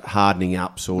in that hardening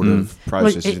up sort of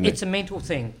process, isn't It's a mental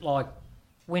thing. Like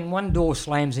when one door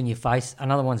slams in your face,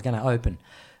 another one's going to open.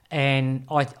 And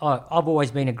I've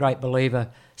always been a great believer,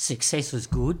 success is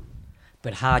good,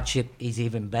 but hardship is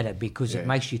even better because it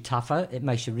makes you tougher. It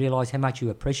makes you realise how much you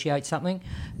appreciate something.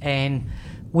 And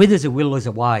where there's a will, there's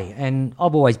a way. And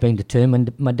I've always been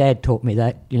determined. My dad taught me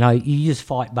that, you know, you just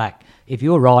fight back. If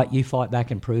you're right, you fight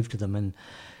back and prove to them. And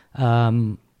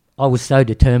I was so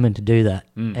determined to do that.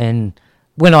 And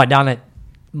when I done it,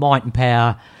 might and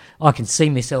power, I can see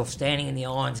myself standing in the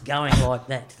irons going like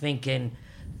that, thinking,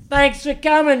 thanks for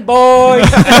coming, boys,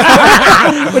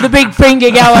 with a big finger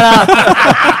going up.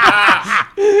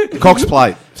 Cox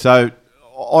Plate. So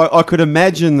I could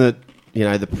imagine that, you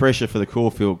know, the pressure for the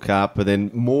Caulfield Cup, but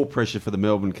then more pressure for the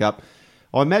Melbourne Cup.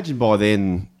 I imagine by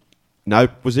then,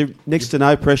 was there next to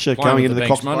no pressure Playing coming with into the the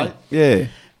bank's Cox money. Plate? Yeah.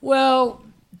 Well,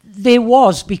 there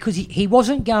was, because he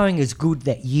wasn't going as good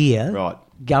that year, Right.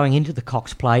 going into the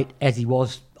Cox Plate, as he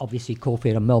was, obviously,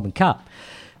 Caulfield and Melbourne Cup.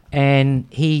 And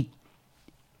he'd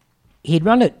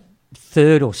run it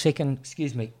third or second,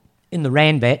 in the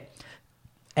Ranbat.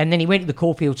 And then he went to the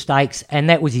Caulfield Stakes, and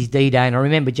that was his D-Day. And I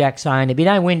remember Jack saying, if he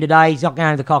don't win today, he's not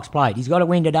going to the Cox Plate. He's got to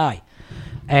win today.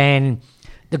 And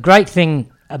the great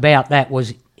thing about that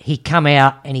was he come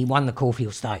out and he won the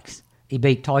Caulfield Stakes. He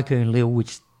beat Tycoon Lil,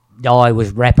 which Di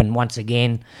was rapping once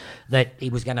again that he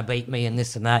was going to beat me and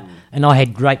this and that. And I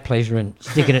had great pleasure in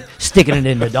sticking it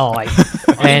into Di.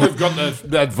 And We've got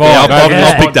that vibe.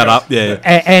 I'll pick that up. Yeah.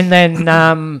 and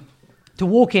then to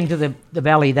walk into the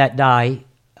Valley that day,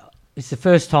 it's the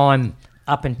first time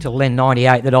up until then,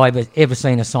 98, that I've ever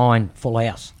seen a sign full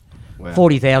house. Wow.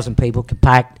 40,000 people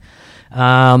compact.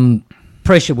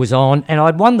 Pressure was on. And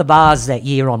I'd won the bars that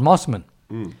year on Mossman,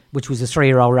 which was a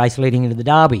 3-year-old race leading into the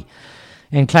Derby.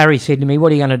 And Clary said to me,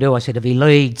 what are you going to do? I said, if he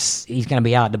leads, he's going to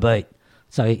be hard to beat.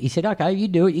 So he said, okay, you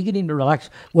do it. You get him to relax.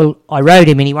 Well, I rode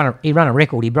him and he ran a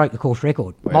record. He broke the course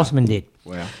record. Wow. Mossman did.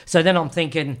 Wow. So then I'm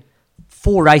thinking,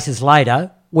 4 races later,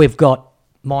 we've got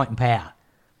might and power.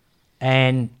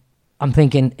 And I'm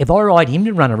thinking, if I ride him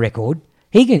to run a record,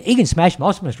 he can smash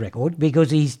Mossman's record because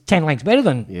he's 10 lengths better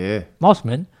than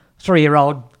Mossman,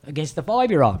 3-year-old against the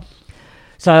 5-year-old.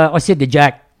 So I said to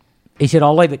Jack, he said,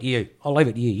 I'll leave it to you.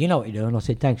 You know what you're doing. I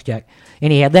said, thanks, Jack.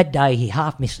 Anyhow, that day he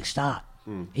half missed the start.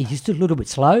 He's just a little bit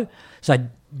slow. So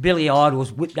Billy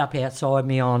Idles whipped up outside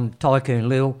me on Tycoon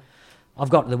Lil. I've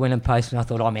got to the winning post and I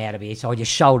thought, I'm out of here. So I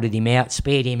just shouldered him out,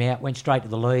 spared him out, went straight to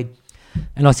the lead.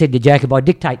 And I said to Jack, if I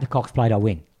dictate the Cox Plate, I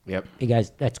win. Yep. He goes,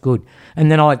 that's good. And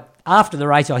then after the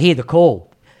race, I hear the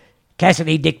call.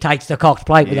 Cassidy dictates the Cox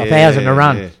Plate with 1,000 to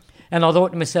run. Yeah. And I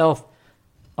thought to myself,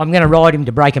 I'm going to ride him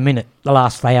to break a minute, the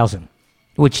last 1,000,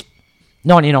 which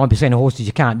 99% of horses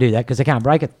you can't do that because they can't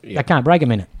break it. Yeah. They can't break a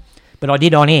minute. But I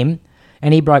did on him,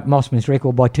 and he broke Mossman's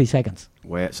record by 2 seconds.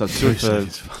 Wow. So it stood for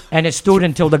And it stood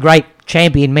until the great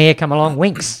champion mare come along,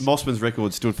 Winks. Mossman's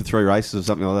record stood for 3 races or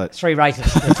something like that. 3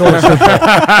 races. That's all it stood for.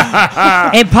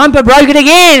 And Pumper broke it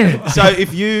again. So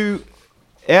if you,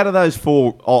 out of those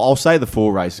 4, I'll say the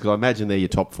 4 races because I imagine they're your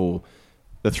top 4.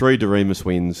 The 3 Doremus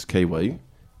wins Kiwi.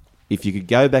 If you could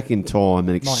go back in time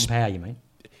and Might and power, you mean?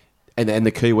 and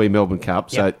the Kiwi Melbourne Cup.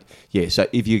 So so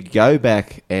if you go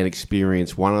back and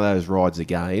experience one of those rides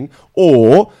again,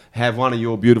 or have one of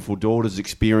your beautiful daughters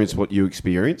experience what you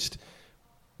experienced,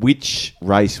 which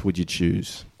race would you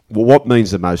choose? Well, what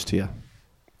means the most to you?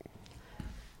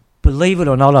 Believe it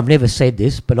or not, I've never said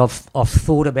this, but I've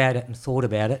thought about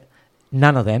it.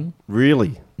 None of them.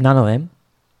 Really? None of them.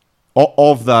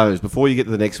 Of those, before you get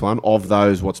to the next one, of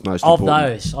those, what's most important?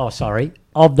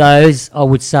 Of those, I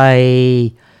would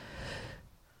say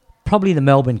probably the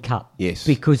Melbourne Cup. Yes.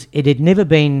 Because it had never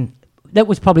been... That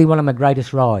was probably one of my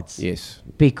greatest rides. Yes.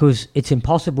 Because it's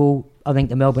impossible. I think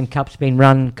the Melbourne Cup's been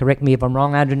run, correct me if I'm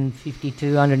wrong, 152,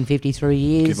 153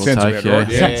 years. Give or take, about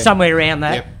right, yeah. Somewhere around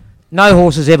that. Yep. No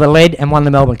horse has ever led and won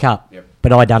the Melbourne Cup. Yep.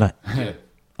 But I done it. Yeah.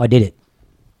 I did it.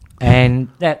 And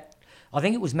that... I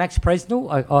think it was Max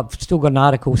Presnell. I've still got an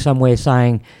article somewhere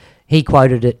saying he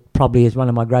quoted it probably as one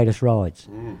of my greatest rides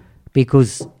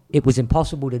because it was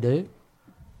impossible to do,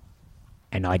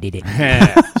 and I did it.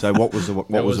 So what was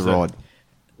the ride?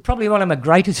 Probably one of my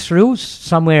greatest thrills,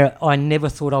 somewhere I never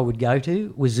thought I would go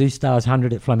to, was Zoo Stars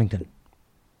 100 at Flemington.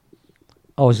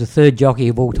 I was the 3rd jockey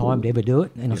of all time to ever do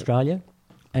it in Australia,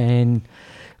 and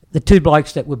the 2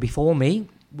 blokes that were before me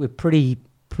were pretty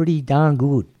pretty darn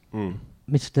good.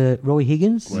 Mr. Roy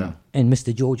Higgins Wow. and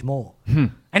Mr. George Moore.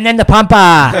 And then the pumper.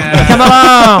 Come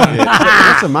along.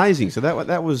 That's amazing. So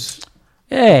that was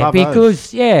Yeah, above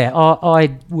those. because,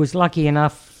 I was lucky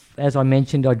enough, as I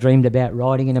mentioned, I dreamed about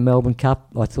riding in a Melbourne Cup.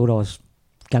 I thought I was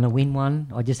going to win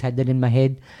one. I just had that in my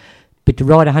head. But to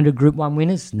ride 100 Group 1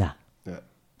 winners, no.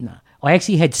 No. I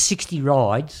actually had 70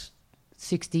 rides,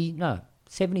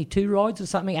 72 rides or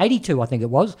something, 82 I think it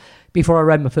was, before I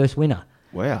rode my first winner.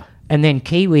 Wow. And then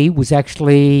Kiwi was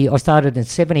actually, I started in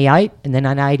 78, and then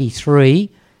in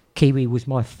 83, Kiwi was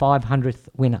my 500th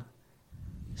winner.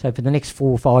 So for the next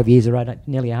 4 or 5 years, I rode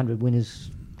nearly 100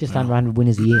 winners, just under 100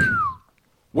 winners a year.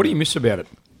 What do you miss about it?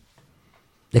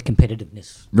 The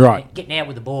competitiveness. Right. Getting out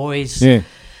with the boys, Yeah.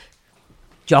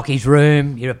 jockey's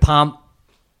room, you're a pump,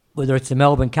 whether it's the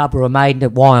Melbourne Cup or a maiden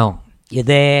at Wyong. You're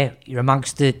there, you're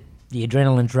amongst it, the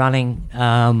adrenaline's running.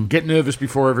 Get nervous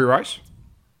before every race?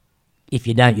 If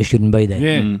you don't, you shouldn't be there.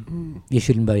 Yeah. You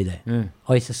shouldn't be there. Yeah.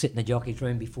 I used to sit in the jockey's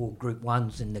room before Group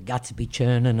 1s and the guts would be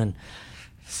churning and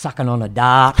sucking on a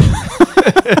dart,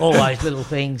 all those little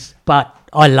things. But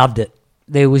I loved it.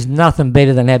 There was nothing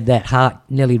better than have that heart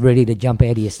nearly ready to jump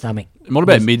out of your stomach. And what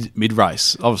about mid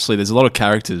race? Obviously, there's a lot of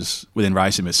characters within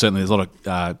racing, but certainly there's a lot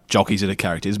of jockeys that are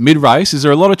characters. Mid race, is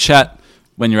there a lot of chat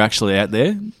when you're actually out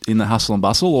there in the hustle and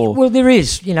bustle? Or Well, there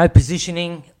is,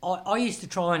 positioning. I used to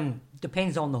try and,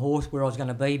 depends on the horse where I was going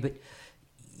to be, but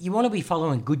you want to be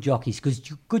following good jockeys because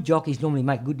good jockeys normally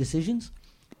make good decisions.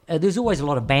 There's always a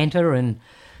lot of banter, and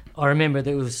I remember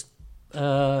there was,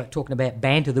 talking about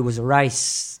banter, there was a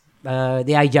race, the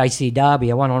AJC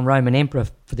Derby, I won on Roman Emperor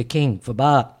for the King, for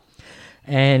Bart,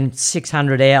 and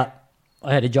 600 out,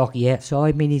 I had a jockey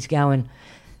outside me and he's going,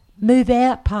 "Move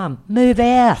out, pump, move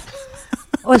out."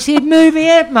 I said, "Move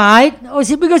out, mate." I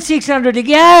said, "We've got 600 to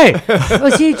go." I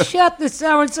said, "Shut the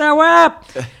so-and-so up."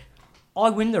 I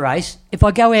win the race. If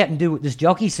I go out and do what this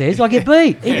jockey says, I get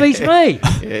beat. He beats me.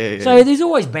 So there's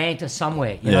always banter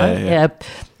somewhere, you know. Yeah.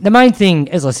 The main thing,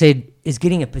 as I said, is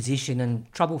getting a position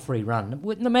and trouble-free run.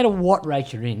 No matter what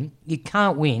race you're in, you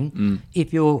can't win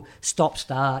if you're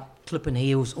stop-start, clipping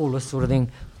heels, all this sort of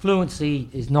thing. Fluency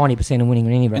is 90% of winning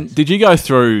in any race. And did you go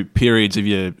through periods of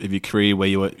your career where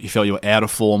you felt you were out of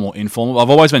form or in form?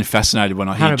 I've always been fascinated when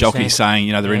I hear 100%. jockeys saying,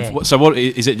 they're Yeah. in. So what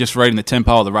is it? Just reading the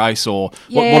tempo of the race, or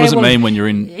what Yeah, does it well, mean when you're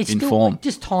in it's in still form?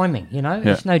 Just timing, Yeah.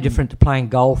 It's no different to playing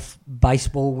golf,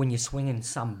 baseball, when you're swinging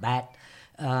some bat.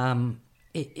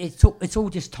 It's all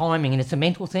just timing, and it's a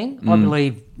mental thing. I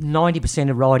believe 90%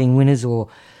 of riding winners or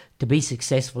to be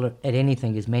successful at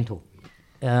anything is mental.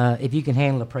 If you can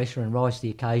handle the pressure and rise to the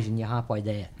occasion, you're halfway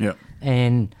there. Yeah.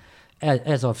 And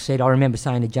as I've said, I remember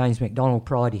saying to James McDonald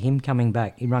prior to him coming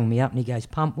back, he rang me up and he goes,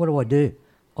 "Pump, what do I do?"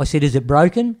 I said, "Is it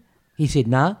broken?" He said,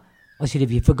 "No." I said,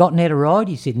 "Have you forgotten how to ride?"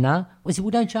 He said, "No." I said,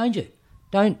 "Well, don't change it.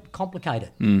 Don't complicate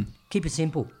it. Keep it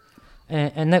simple."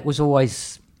 And that was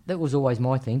always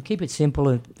my thing. Keep it simple.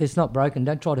 And if it's not broken,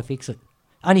 don't try to fix it.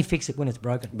 Only fix it when it's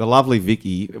broken. The lovely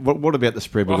Vicky. What about the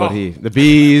spread we've got here? The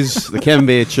beers, the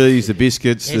camembert cheese, the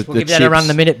biscuits, Yes, the we'll give chips. that a run in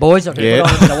a minute, boys. I've Yeah. got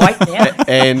on a bit of weight now.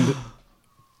 And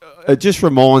it just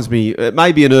reminds me, it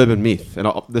may be an urban myth,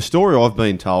 and the story I've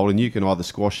been told, and you can either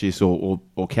squash this or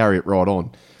carry it right on,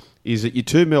 is that your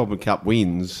 2 Melbourne Cup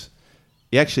wins,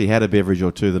 you actually had a beverage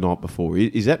or two the night before.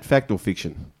 Is that fact or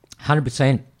fiction?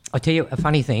 100%. I tell you a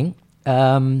funny thing.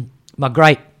 My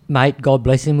great mate, God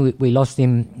bless him, we lost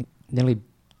him nearly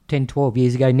 10, 12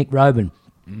 years ago, Nick Robin.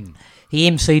 He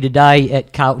emceed a day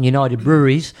at Carlton United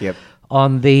Breweries Yep.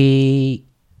 on the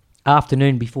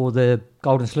afternoon before the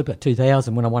Golden Slipper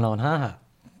 2000 when I won on Haha.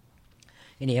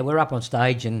 Anyhow, we're up on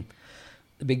stage and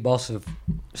the big boss of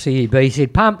CEB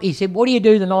said, "Pump," he said, "what do you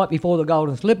do the night before the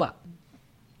Golden Slipper?"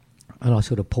 And I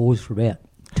sort of paused for about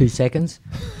 2 seconds.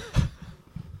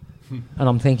 And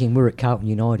I'm thinking, we're at Carlton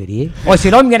United here. I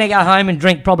said, "I'm going to go home and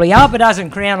drink probably half a dozen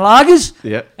Crown Lagers,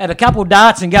 Yep. have a couple of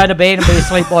darts and go to bed and be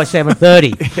asleep by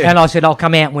 7:30. And I said, "I'll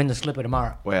come out and win the Slipper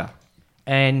tomorrow." Wow.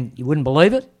 And you wouldn't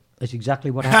believe it. That's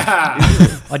exactly what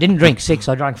happened. I didn't drink 6,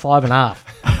 I drank 5.5.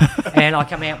 And I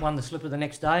come out and won the Slipper the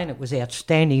next day, and it was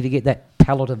outstanding to get that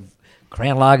pallet of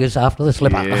Crown Lagers after the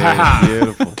Slipper. Yeah,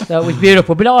 beautiful. So it was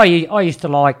beautiful. But I used to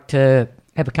like to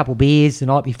have a couple of beers the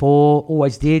night before,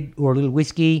 always did, or a little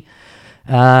whiskey.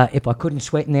 If I couldn't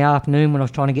sweat in the afternoon when I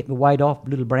was trying to get my weight off, a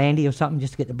little brandy or something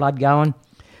just to get the blood going.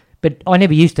 But I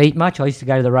never used to eat much. I used to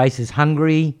go to the races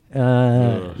hungry,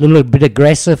 a little bit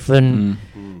aggressive, and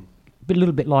a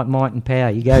little bit like Might and Power.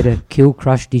 You go to kill,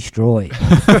 crush, destroy.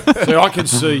 So I can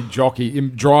see Jockey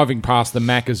driving past the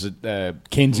Maccas at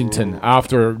Kensington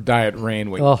after a day at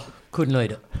Randwick. Oh, couldn't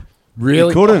eat it. Really?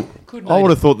 You couldn't. Couldn't I would even.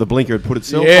 have thought the blinker had put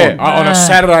itself Yeah, on. on a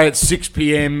Saturday at 6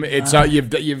 p.m. It's you've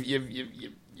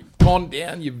gone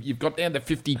down. You've got down to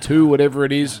 52, whatever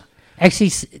it is. Actually,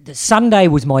 the Sunday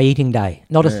was my eating day,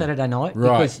 not a Saturday night,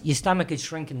 Right. because your stomach is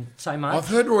shrinking so much. I've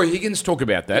heard Roy Higgins talk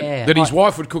about that. Yeah, That his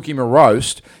wife would cook him a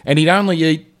roast, and he'd only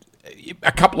eat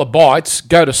a couple of bites,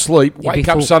 go to sleep, wake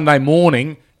up before- Sunday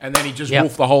morning, and then he just Yep.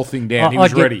 wolfed the whole thing down. He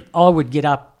was ready. I would get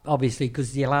up, obviously,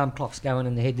 because the alarm clock's going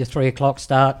in the head, the 3 o'clock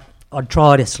start. I'd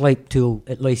try to sleep till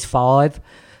at least 5,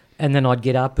 and then I'd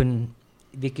get up and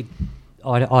Vic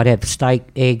I'd have steak,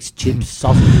 eggs, chips,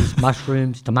 sausages,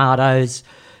 mushrooms, tomatoes,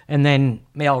 and then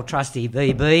my old trusty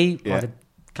VB, Yeah. I'd have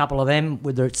a couple of them,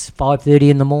 whether it's 5:30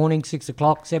 in the morning, 6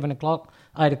 o'clock, 7 o'clock,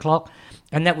 8 o'clock,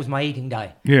 and that was my eating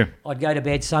day. Yeah. I'd go to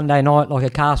bed Sunday night like a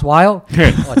cast whale.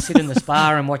 I'd sit in the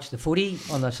spa and watch the footy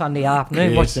on the Sunday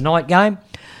afternoon, watch the night game.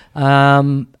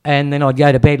 And then I'd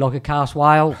go to bed like a cast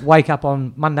whale, wake up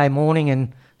on Monday morning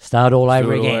and start all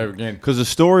over again. Because the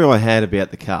story I had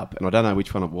about the cup, and I don't know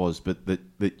which one it was, but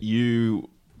that you'd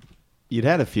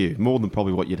had a few, more than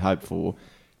probably what you'd hoped for,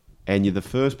 and you're the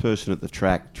first person at the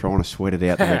track trying to sweat it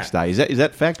out the next day. Is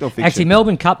that fact or fiction? Actually,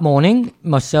 Melbourne Cup morning,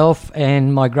 myself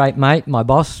and my great mate, my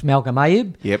boss, Malcolm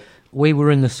Ayub, Yep. we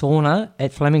were in the sauna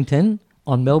at Flemington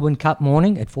on Melbourne Cup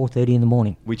morning at 4:30 in the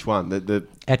morning. Which one? The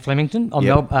At Flemington on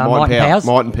yep. Might and Powers.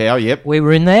 Might and Power, yep. We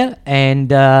were in there,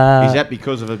 and Is that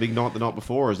because of a big night the night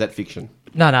before, or is that fiction?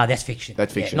 no, that's fiction.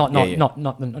 That's fiction. Not Yeah, yeah.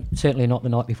 not certainly not the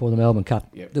night before the Melbourne Cup.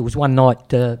 Yep. There was one night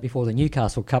before the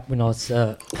Newcastle Cup when I was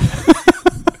a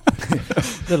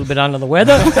little bit under the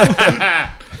weather,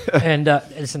 and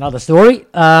it's another story.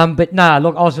 But no,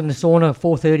 look, I was in the sauna at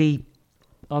 4:30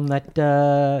 on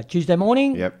that Tuesday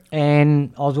morning, Yep.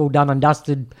 and I was all done and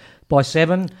dusted by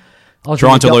 7. I was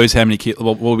Trying in the to dock- lose how many kilos?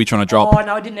 What were we trying to drop? Oh,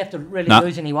 no, I didn't have to really No.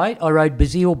 lose any weight. I rode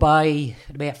Bazile Bay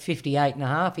at about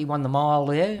 58.5. He won the mile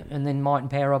there. And then Might and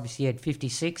Power obviously had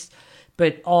 56.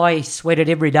 But I sweated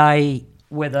every day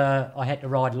whether I had to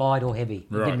ride light or heavy.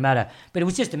 It didn't matter. But it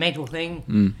was just a mental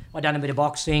thing. I done a bit of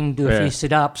boxing, do a few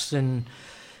sit-ups and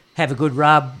have a good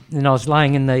rub. And I was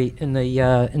laying in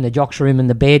the jocks room in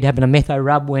the bed having a metho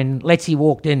rub when Letsy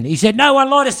walked in. He said, "No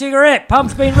one light a cigarette.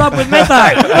 Pump's been rubbed with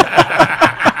metho."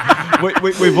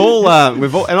 We've all,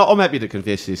 and I'm happy to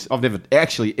confess this. I've never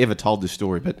actually ever told this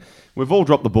story, but we've all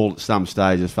dropped the ball at some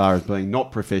stage as far as being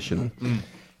not professional.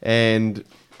 And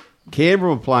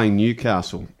Canberra were playing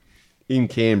Newcastle in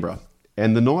Canberra,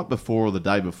 and the night before or the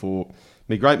day before,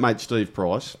 my great mate Steve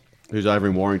Price, who's over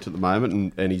in Warrington at the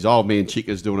moment, and his old man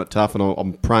Chicka's doing it tough, and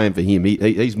I'm praying for him.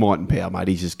 He's Might and Power, mate.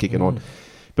 He's just kicking on.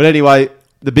 But anyway,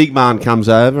 the big man comes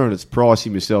over, and it's Price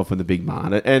himself and the big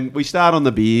man. And we start on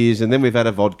the beers, and then we've had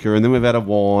a vodka, and then we've had a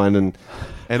wine,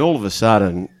 and all of a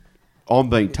sudden, I'm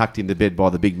being tucked into bed by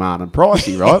the big man and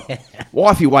Pricey, right?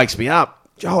 Wifey wakes me up.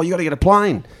 Joel, you got to get a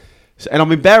plane. And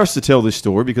I'm embarrassed to tell this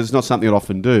story because it's not something I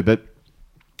often do, but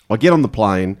I get on the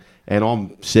plane, and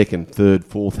I'm second, third,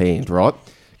 fourth hand, right?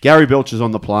 Gary Belcher's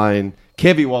on the plane.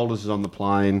 Kevy Walters is on the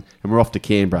plane, and we're off to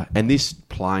Canberra. And this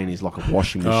plane is like a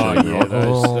washing machine, right?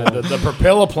 The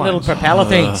propeller planes. Little propeller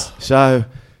things. So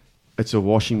it's a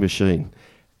washing machine.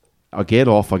 I get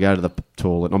off, I go to the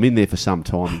toilet. I'm in there for some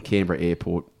time in Canberra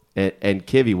Airport, and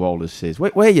Kevy Walters says,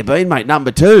 where you been, mate,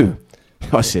 number 2?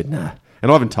 I said, nah. And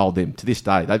I haven't told them to this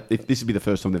day. If this would be the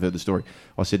first time they've heard the story.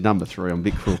 I said, number 3, I'm a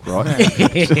big crook,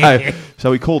 right? so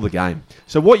we called the game.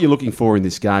 So what you're looking for in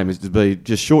this game is to be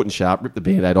just short and sharp, rip the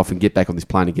Band-Aid off and get back on this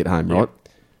plane and get home, right?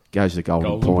 Goes the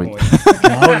Golden Point.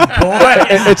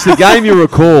 It's the game you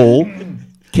recall.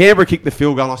 Canberra kicked the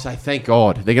field goal, and I say, thank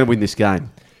God, they're going to win this game.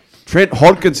 Trent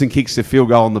Hodkinson kicks the field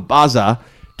goal on the buzzer,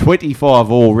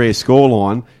 25-all rare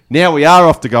scoreline. Now we are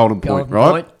off to Golden Point,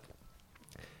 right?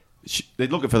 They're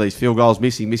looking for these field goals,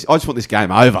 missing. I just want this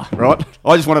game over, right?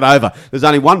 I just want it over. There's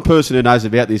only one person who knows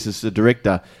about this. It's the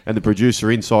director and the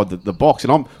producer inside the box,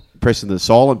 and I'm pressing the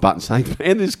silent button saying,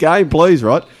 man, this game, please,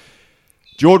 right?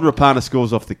 Jordan Rapana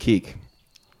scores off the kick,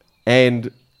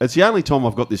 and it's the only time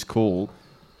I've got this call.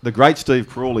 The great Steve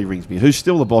Crawley rings me, who's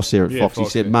still the boss there at Fox. He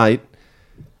said, mate,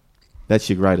 that's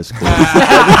your greatest call.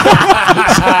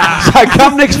 So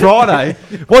come next Friday,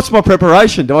 what's my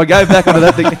preparation? Do I go back onto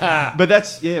that thing? But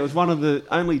it was one of the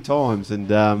only times.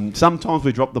 And sometimes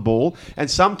we drop the ball, and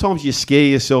sometimes you scare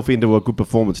yourself into a good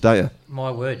performance, don't you?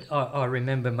 My word. I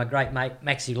remember my great mate,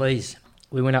 Maxie Lees.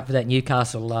 We went up for that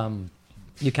Newcastle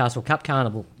Cup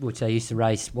Carnival, which they used to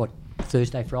race,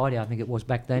 Thursday, Friday, I think it was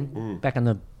back then, back in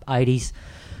the 80s.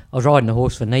 I was riding a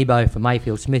horse for Nebo for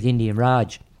Mayfield Smith, Indian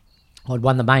Raj. I'd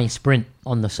won the main sprint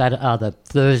on the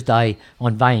Thursday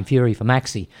on Vain Fury for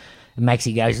Maxi. And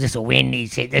Maxie goes, "This'll win." He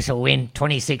said, "This'll win.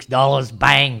 $26.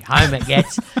 Bang, home it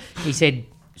gets." He said,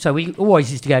 so we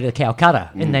always used to go to the Calcutta.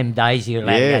 In them days, you're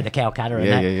allowed to go to the Calcutta and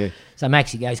that. Yeah. So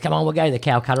Maxie goes, "Come on, we'll go to the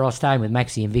Calcutta." I was staying with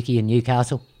Maxie and Vicky in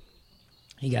Newcastle.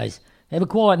 He goes, "Have a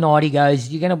quiet night." He goes,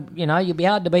 "You're going to, you'll be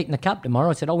hard to beat in the cup tomorrow."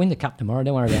 I said, "I'll win the cup tomorrow.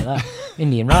 Don't worry about that."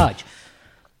 Indian Raj.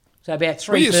 So about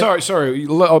 3. Sorry.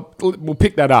 We'll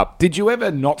pick that up. Did you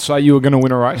ever not say you were going to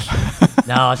win a race?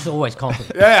 No, it's always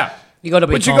confident. Yeah. You got to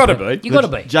be But you got to confident. be. You got to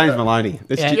be. James Maloney.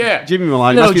 That's Yeah. Jimmy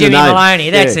Maloney. Little Must be the Jimmy name. Maloney,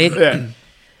 that's Yeah. it. Yeah.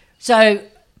 So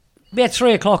about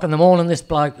 3 o'clock in the morning, this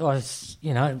bloke, I was,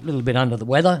 a little bit under the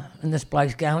weather, and this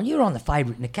bloke's going, "You're on the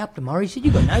favourite in the cup tomorrow." He said, "You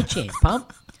got no chance,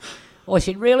 pump." I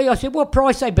said, "Really?" I said, "What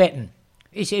price they betting?"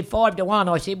 He said, 5 to 1.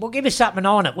 I said, "Well, give us something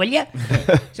on it, will you?"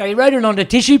 So he wrote it on the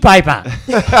tissue paper.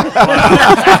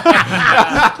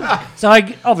 So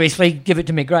I obviously give it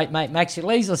to my great mate, Maxie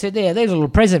Lees. I said, there's a little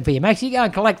present for you, Maxie. Go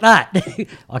and collect that.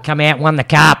 I come out and won the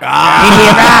cup.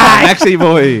 Indian Raj. Maxie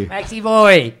boy. Maxie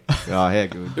boy. Oh, how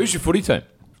good. Who's your footy team?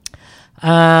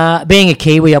 Being a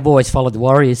Kiwi, I've always followed the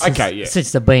Warriors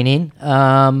since they've been in.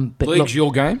 But League's look,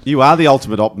 your game? You are the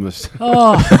ultimate optimist.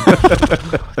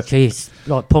 geez,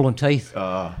 like pulling teeth.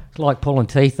 It's like pulling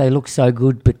teeth. They look so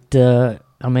good, but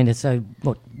it's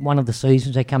one of the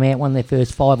seasons they come out, won their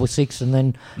first 5 or 6, and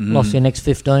then lost their next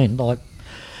 15. But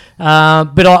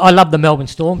I love the Melbourne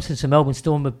Storm since the Melbourne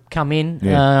Storm have come in.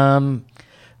 Yeah.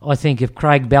 I think if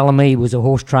Craig Bellamy was a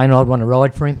horse trainer, I'd want to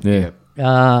ride for him. Yeah.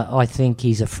 I think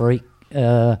he's a freak.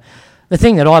 The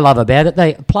thing that I love about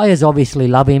it, players obviously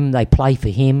love him. They play for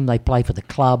him. They play for the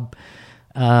club.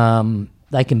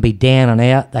 They can be down and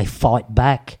out. They fight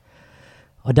back.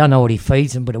 I don't know what he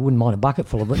feeds them, but I wouldn't mind a bucket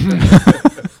full of it.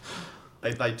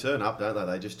 They turn up, don't they?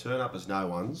 They just turn up as no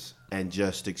ones and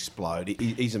just explode.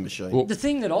 He's a machine. The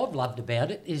thing that I've loved about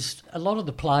it is a lot of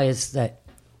the players that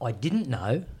I didn't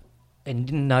know and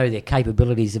didn't know their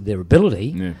capabilities of their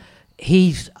ability, Yeah.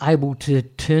 he's able to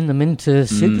turn them into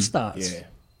superstars. Yeah.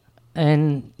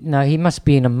 And he must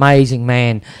be an amazing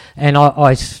man. And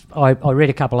I read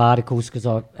a couple of articles because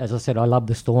as I said, I love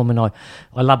the Storm, and I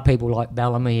love people like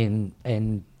Bellamy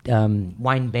and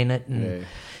Wayne Bennett and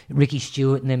Ricky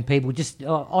Stewart and them people. Just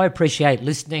I appreciate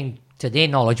listening to their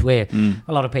knowledge, where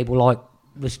a lot of people like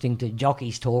listening to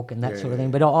jockeys talk and that sort of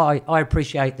thing. But I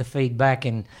appreciate the feedback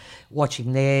and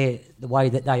watching the way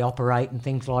that they operate and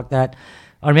things like that.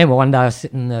 I remember one day I was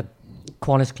sitting in the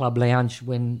Qantas Club lounge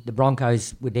when the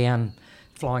Broncos were down,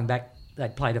 flying back.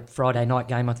 They'd played a Friday night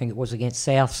game, I think it was, against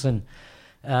Souths, and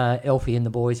Elfie and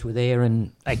the boys were there,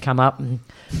 and they come up, and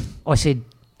I said,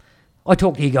 I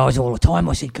talk to you guys all the time.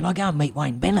 I said, "Can I go and meet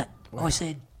Wayne Bennett?" I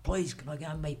said, "Please, can I go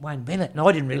and meet Wayne Bennett?" And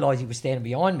I didn't realise he was standing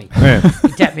behind me. Yeah. He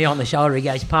tapped me on the shoulder. He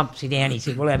goes, "Pump, sit down." He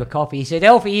said, "We'll have a coffee." He said,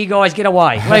 "Elfie, you guys get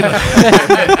away. Leave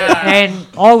it." And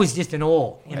I was just in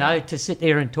awe, to sit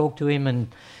there and talk to him. And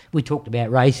we talked about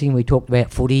racing. We talked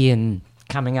about footy and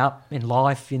coming up in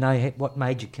life, what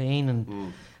made you keen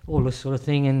and all this sort of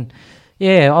thing. And,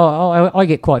 I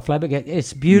get quite flabbergasted.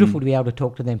 It's beautiful to be able to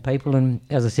talk to them people. And,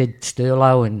 as I said,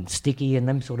 Sterlo and Sticky and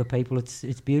them sort of people, it's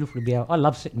beautiful to be able... I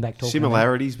love sitting back talking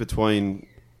Similarities between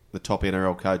the top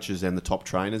NRL coaches and the top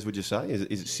trainers, would you say?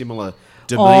 Is it similar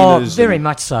demeanours? Very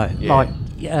much so.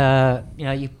 Yeah.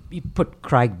 Like, you put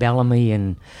Craig Bellamy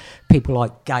and people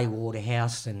like Gay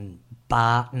Waterhouse and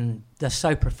Bart, and they're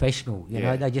so professional.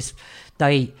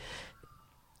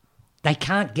 They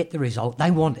can't get the result. They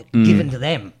want it given to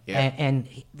them. Yeah. And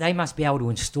they must be able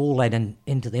to install that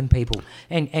into them people.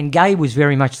 And Gay was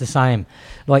very much the same.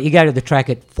 Like, you go to the track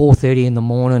at 4:30 in the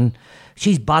morning,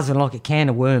 she's buzzing like a can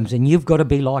of worms, and you've got to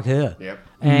be like her. Yep.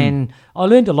 And I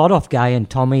learned a lot off Gay and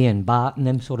Tommy and Bart and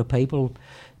them sort of people,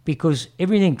 because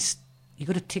everything's... You've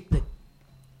got to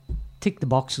tick the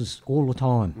boxes all the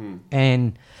time.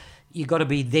 And... you got to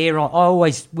be there. I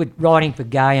always, with riding for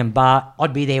Gay and Bart,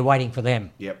 I'd be there waiting for them.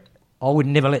 Yep. I would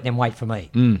never let them wait for me,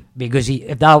 because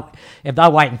if they're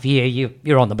waiting for you,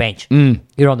 you're on the bench.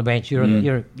 You're on the bench. You're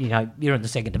in the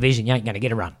second division. You ain't going to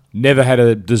get a run. Never had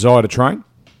a desire to train?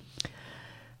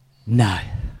 No.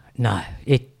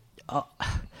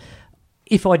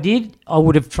 If I did, I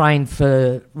would have trained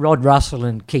for Rod Russell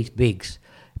and Keith Biggs,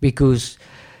 because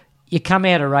you come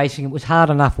out of racing, it was hard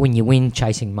enough when you win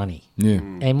chasing money. Yeah.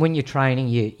 And when you're training,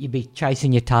 you be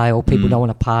chasing your tail, people don't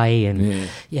want to pay, and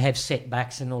you have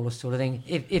setbacks and all this sort of thing.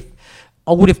 If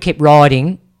I would have kept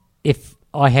riding if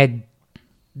I had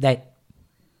that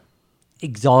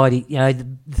anxiety,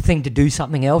 the thing to do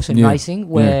something else in racing,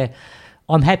 where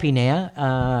I'm happy now.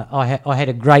 I had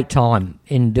a great time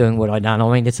in doing what I'd done. I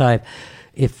mean, to say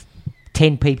if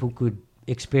 10 people could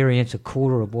experience a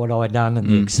quarter of what I'd done and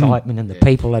the excitement and the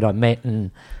people that I met,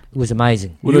 and it was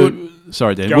amazing.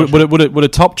 Sorry, Dan. Go on, Would a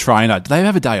top trainer, do they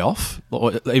have a day off?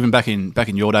 Or even back in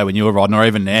your day when you were riding, or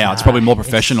even now? It's probably more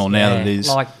professional now than it is.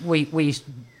 Like we used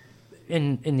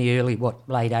in the early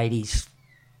late 80s,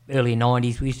 early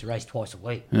 90s, we used to race twice a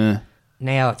week. Yeah.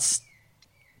 Now it's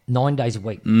 9 days a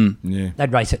week. Yeah.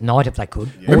 They'd race at night if they could.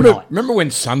 All night. Remember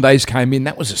when Sundays came in?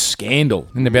 That was a scandal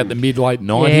in about the mid-late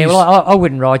 90s. Yeah, well, I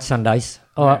wouldn't ride Sundays.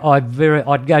 I'd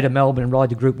go to Melbourne and ride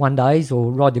the Group 1 days,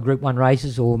 or ride the Group 1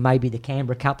 races, or maybe the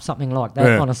Canberra Cup, something like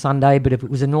that on a Sunday. But if it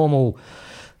was a normal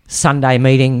Sunday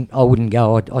meeting, I wouldn't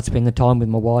go. I'd spend the time with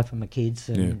my wife and my kids.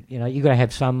 And, you got to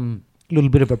have some little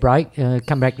bit of a break,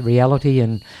 come back to reality.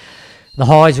 And the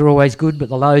highs are always good, but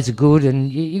the lows are good.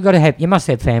 And you must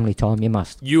have family time. You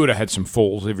must. You would have had some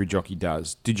falls. Every jockey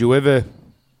does.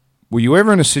 Were you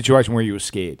ever in a situation where you were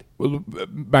scared? Well,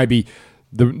 maybe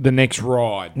the next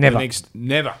ride. Never.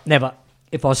 Never.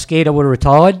 If I was scared, I would have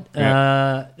retired.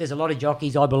 Yeah. There's a lot of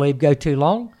jockeys, I believe, go too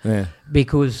long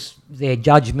because their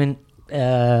judgment,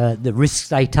 the risks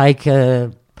they take.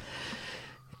 If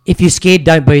you're scared,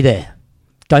 don't be there.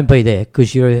 Don't be there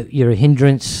because you're a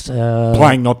hindrance.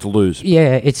 Playing not to lose.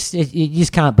 Yeah, you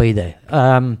just can't be there.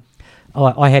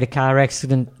 I had a car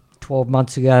accident 12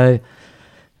 months ago.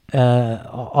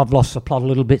 I've lost the plot a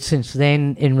little bit since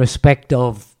then in respect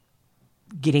of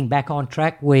getting back on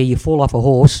track. Where you fall off a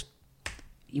horse,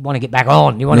 you want to get back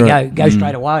on. You want to go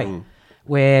straight away.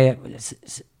 Where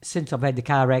since I've had the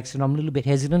car accident, I'm a little bit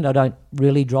hesitant. I don't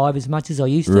really drive as much as I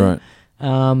used to.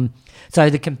 Right. So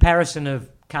the comparison of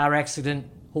car accident,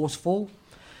 horse fall,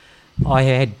 I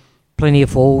had plenty of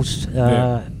falls.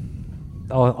 I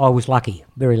was lucky,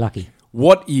 very lucky.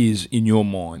 What is, in your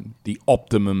mind, the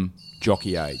optimum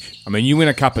jockey age? I mean, you win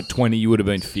a cup at 20, you would have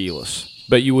been fearless,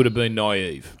 but you would have been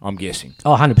naive, I'm guessing.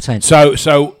 Oh, 100%.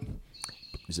 So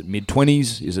is it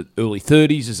mid-20s? Is it early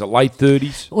 30s? Is it late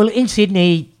 30s? Well, in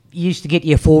Sydney, you used to get to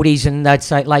your 40s and they'd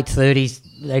say late 30s,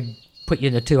 they'd put you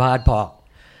in the too hard pile,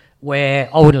 where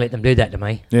I wouldn't let them do that to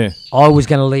me. Yeah. I was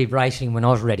going to leave racing when I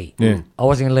was ready. Yeah. I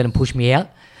wasn't going to let them push me out.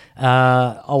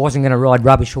 I wasn't going to ride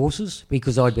rubbish horses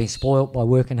because I'd been spoilt by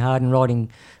working hard and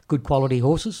riding good quality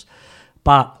horses.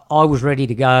 But I was ready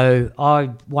to go. I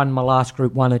won my last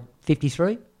Group 1 at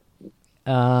 53.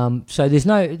 So there's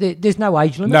no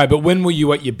age limit. No, but when were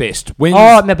you at your best? At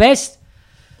my best,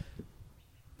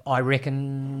 I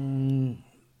reckon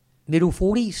middle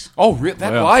 40s. Oh,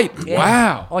 that late? Yeah.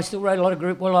 Wow. I still rode a lot of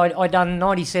Group 1. I done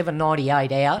 97,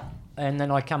 98 out, and then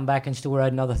I come back and still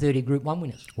rode another 30 Group 1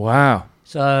 winners. Wow.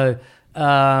 So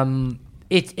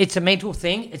it's a mental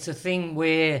thing. It's a thing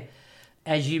where,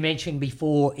 as you mentioned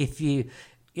before, if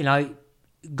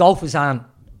golfers aren't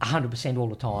 100% all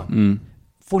the time.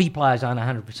 Footy players aren't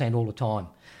 100% all the time.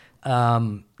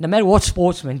 No matter what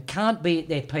sportsman can't be at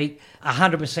their peak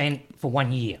 100% for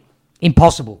 1 year.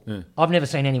 Impossible. Yeah. I've never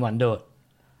seen anyone do it.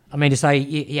 I mean, to say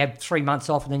you have 3 months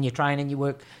off and then you train and you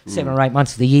work 7 or 8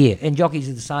 months of the year. And jockeys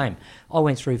are the same. I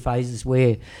went through phases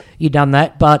where you've done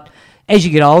that. But as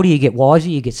you get older, you get wiser,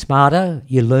 you get smarter,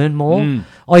 you learn more.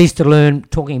 I used to learn,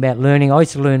 talking about learning, I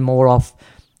used to learn more off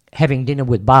having dinner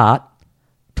with Bart,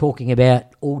 talking about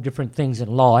all different things in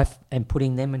life and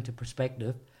putting them into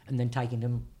perspective and then taking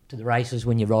them to the races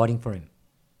when you're riding for him.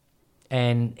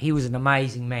 And he was an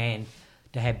amazing man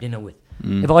to have dinner with.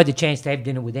 If I had the chance to have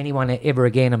dinner with anyone ever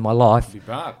again in my life,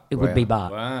 it would be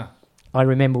Bart. Wow. I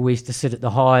remember we used to sit at the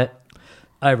Hyatt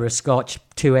over a scotch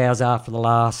 2 hours after the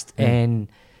last, and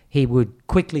he would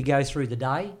quickly go through the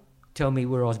day, tell me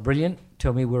where I was brilliant,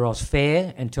 tell me where I was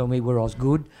fair, and tell me where I was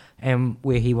good, and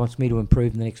where he wants me to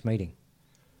improve in the next meeting.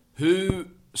 Who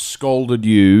scolded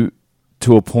you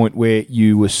to a point where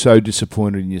you were so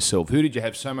disappointed in yourself? Who did you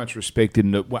have so much respect in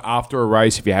that after a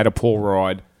race, if you had a poor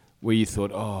ride, where you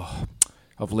thought, oh,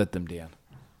 I've let them down?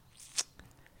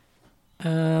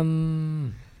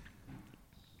 Do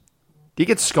you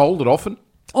get scolded often?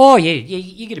 Oh, yeah,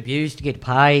 you get abused, you get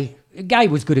pay. Gay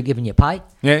was good at giving you pay.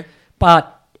 Yeah.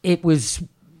 But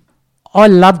I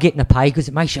love getting a pay because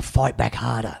it makes you fight back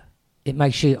harder. It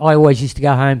makes you, I always used to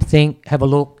go home, think, have a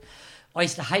look. I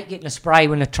used to hate getting a spray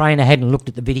when the trainer hadn't looked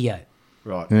at the video.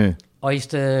 Right. Yeah. I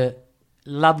used to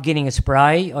love getting a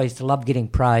spray. I used to love getting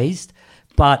praised.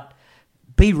 But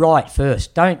be right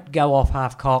first. Don't go off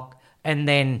half-cock and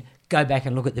then go back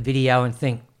and look at the video and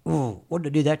think, oh, what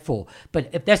did I do that for? But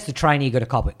if that's the trainer, you've got to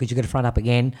cop it because you've got to front up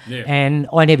again. Yeah. And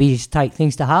I never used to take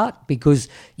things to heart because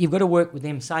you've got to work with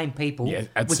them same people,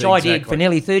 which I did for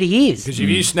nearly 30 years. Because if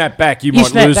you snap back, you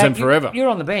might lose them forever. You're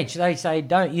on the bench. They say,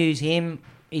 don't use him.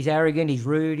 He's arrogant, he's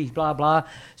rude, he's blah, blah.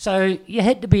 So you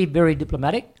had to be very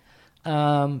diplomatic.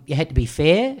 You had to be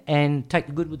fair and take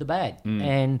the good with the bad.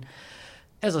 And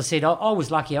as I said, I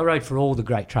was lucky. I rode for all the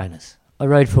great trainers.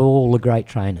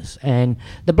 And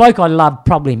the bloke I loved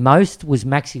probably most was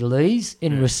Maxie Lees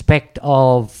in respect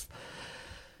of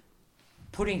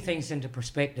putting things into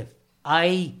perspective.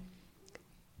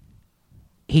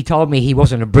 He told me he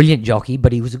wasn't a brilliant jockey,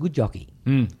 but he was a good jockey.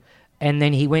 And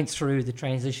then he went through the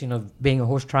transition of being a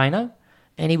horse trainer,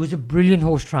 and he was a brilliant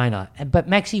horse trainer. But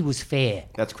Maxie was fair.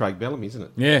 That's Craig Bellamy, isn't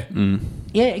it? Yeah.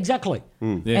 Yeah, exactly.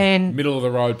 Yeah. And Middle of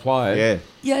the road player.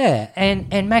 Yeah.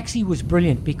 and Maxie was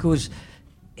brilliant because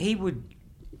he would,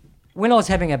 when I was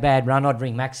having a bad run, I'd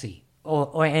ring Maxie.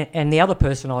 And the other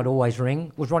person I'd always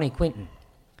ring was Ronnie Quinton.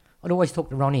 I'd always talk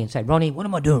to Ronnie and say, Ronnie, what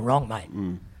am I doing wrong,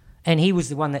 mate? And he was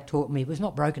the one that taught me, if it's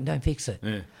not broken, don't fix it.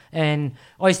 Yeah. And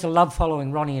I used to love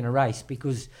following Ronnie in a race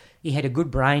because he had a good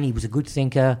brain, he was a good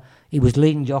thinker, he was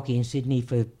leading jockey in Sydney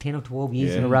for 10 or 12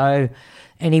 years in a row,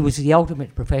 and he was the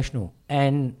ultimate professional.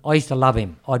 And I used to love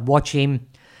him. I'd watch him.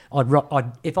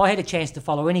 If I had a chance to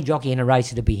follow any jockey in a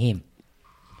race, it'd be him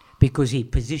because he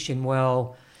positioned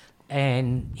well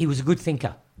and he was a good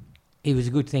thinker.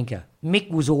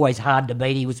 Mick was always hard to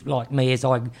beat. He was like me as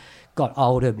I got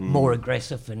older, more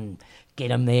aggressive and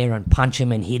get him there and punch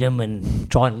him and hit him and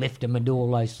try and lift him and do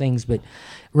all those things. But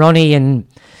Ronnie, and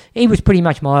he was pretty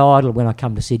much my idol when I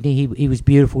come to Sydney. He was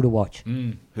beautiful to watch.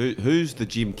 Who's the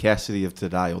Jim Cassidy of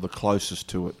today, or the closest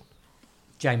to it?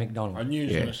 Jay McDonald. I knew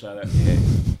you were going to say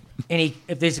that.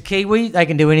 If there's a Kiwi, they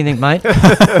can do anything, mate.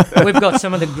 We've got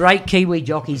some of the great Kiwi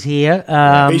jockeys here.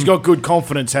 He's got good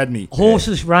confidence, hadn't he?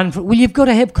 Horses run for... Well, you've got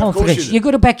to have confidence. you do. You've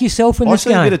got to back yourself in I this see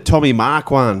a game. bit of Tommy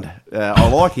Marquand. I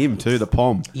like him too, the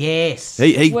Pom. Yes.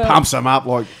 He Well, pumps them up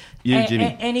like you, and,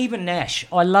 Jimmy. and even Nash.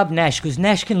 I love Nash because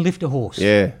Nash can lift a horse.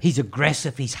 Yeah. He's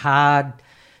aggressive, he's hard,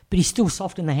 but he's still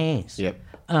soft in the hands. Yep.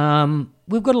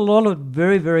 We've got a lot of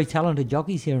very, very talented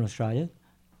jockeys here in Australia.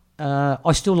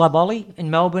 I still love Ollie in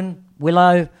Melbourne,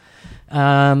 Willow,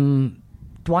 Dwayne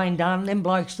Dunn. Them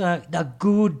blokes, they're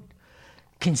good,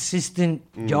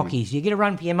 consistent jockeys. You get a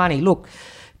run for your money. Look,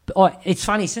 it's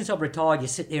funny, since I've retired, you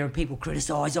sit there and people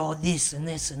criticise, this and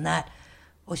this and that.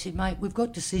 I said, mate, we've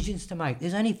got decisions to make.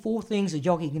 There's only 4 things a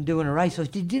jockey can do in a race. I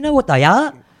said, do you know what they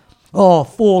are? Oh,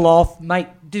 fall off, mate,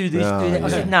 do this, do that. I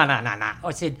said, no.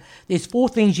 I said, there's 4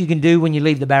 things you can do when you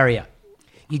leave the barrier.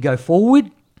 You go forward,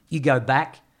 you go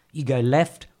back, you go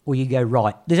left, or you go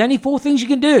right. There's only 4 things you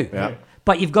can do. Yeah.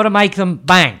 But you've got to make them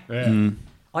bang. Yeah.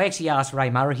 I actually asked Ray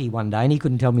Murray one day, and he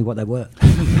couldn't tell me what they were.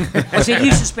 I said,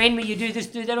 you suspend me, you do this,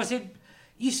 do that. I said,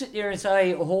 you sit there and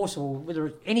say a horse, or whether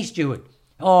it's any steward,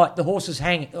 the horse is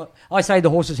hanging. I say the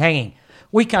horse is hanging.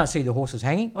 We can't see the horse is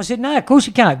hanging. I said, no, of course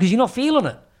you can't, because you're not feeling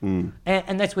it.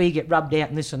 And that's where you get rubbed out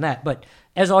and this and that. But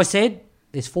as I said,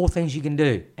 there's 4 things you can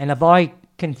do. And if I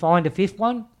can find a 5th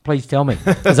one, please tell me,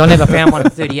 because I never found one in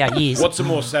 38 years. What's the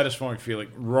more satisfying feeling?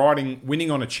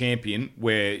 Winning on a champion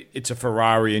where it's a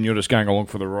Ferrari and you're just going along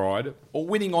for the ride, or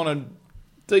winning on a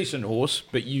decent horse,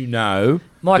 but you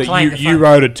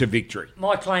rode it to victory?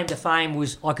 My claim to fame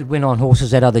was I could win on horses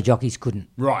that other jockeys couldn't.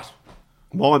 Right.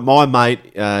 My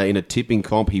mate, in a tipping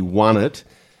comp, he won it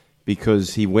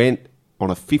because he went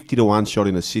on a 50-1 shot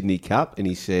in a Sydney Cup, and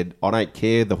he said, I don't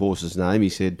care the horse's name. He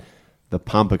said, the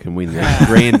pumper can win that.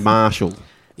 Grand Marshal.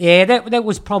 Yeah, that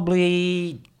was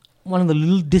probably one of the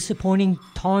little disappointing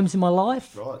times in my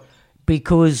life. Right.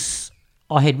 Because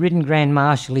I had ridden Grand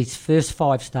Marshal his first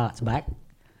 5 starts back.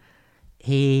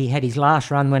 He had his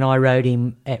last run when I rode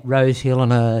him at Rosehill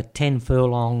on a 10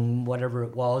 furlong, whatever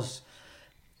it was.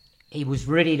 He was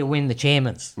ready to win the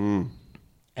Chairman's.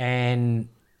 And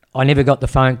I never got the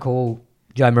phone call.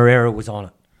 Joe Moreira was on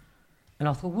it. And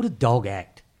I thought, what a dog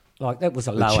act. Like, that was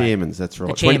a low The Chairman's, that's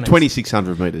right. The Chairman's.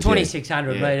 2,600 metres.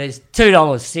 2,600 metres,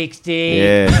 $2.60.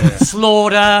 Yeah.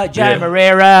 Slaughter, Joe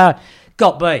Moreira,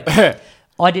 got beat. I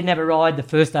didn't have a ride the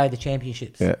first day of the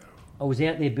championships. Yeah. I was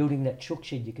out there building that chook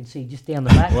shed you can see just down the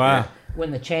back. Wow.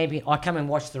 When I come and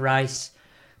watch the race,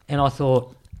 and I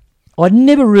thought, I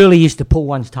never really used to pull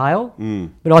one's tail,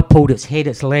 but I pulled its head,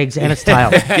 its legs, and its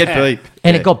tail. Get beat.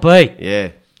 And it got beat.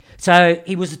 Yeah. So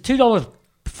he was a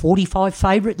 $2.45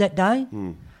 favourite that day.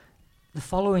 The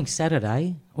following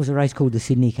Saturday was a race called the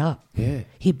Sydney Cup. Yeah.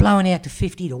 He'd blown out to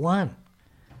 50-1.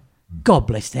 God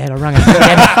bless Dad. I rung him.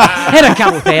 Had a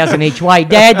couple thousand each way.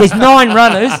 Dad, there's 9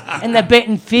 runners and they're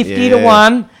betting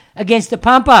 50-1 against the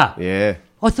pumper. Yeah.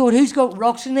 I thought, who's got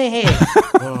rocks in their head?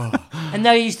 And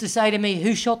they used to say to me,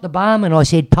 who shot the barman? I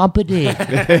said, Pumper did.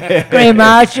 Grand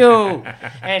Marshal.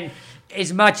 And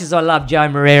as much as I love Joe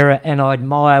Moreira and I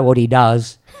admire what he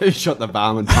does, Who shot the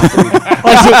barman? I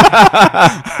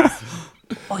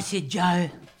said,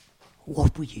 Joe,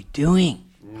 what were you doing?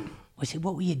 I said,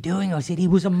 what were you doing? I said, he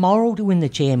was a moral to win the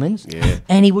Chairman's,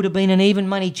 and he would have been an even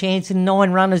money chance and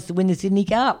 9 runners to win the Sydney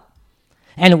Cup.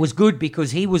 And it was good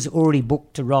because he was already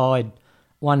booked to ride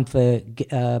one for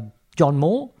John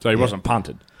Moore. So he wasn't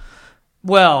punted.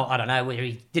 Well, I don't know whether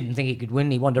he didn't think he could win.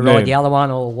 He wanted to ride the other one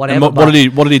or whatever. And what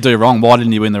did he do wrong? Why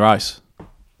didn't he win the race?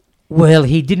 Well,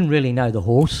 he didn't really know the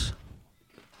horse.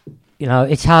 You know,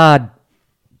 it's hard.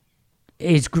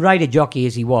 As great a jockey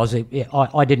as he was,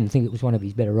 I didn't think it was one of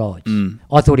his better rides.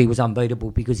 I thought he was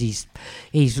unbeatable because his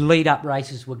lead-up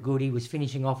races were good. He was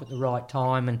finishing off at the right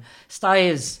time. And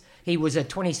Stayers, he was a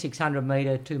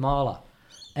 2,600-metre 2-miler.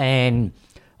 And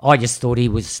I just thought he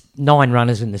was 9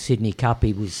 runners in the Sydney Cup.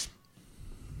 He was,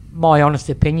 my honest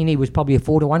opinion, he was probably a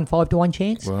 4-1, 5-1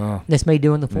 chance. Wow. That's me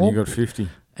doing the form. And you got 50.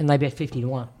 And they bet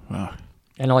 50-1. Wow.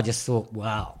 And I just thought,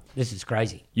 wow, this is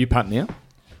crazy. You punt now?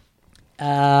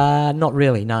 Not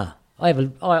really, no. I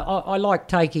like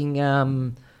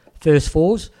taking first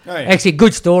fours. Oh, yeah. Actually,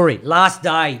 good story. Last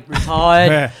day,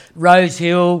 retired, Yeah. Rose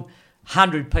Hill,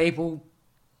 100 people,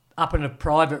 up in a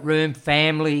private room,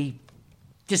 family,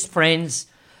 just friends.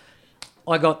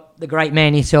 I got the great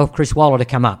man himself, Chris Waller, to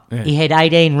come up. Yeah. He had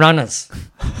 18 runners.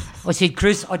 I said,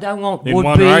 Chris, I don't want In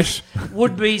one race?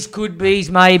 would-be's, could-be's,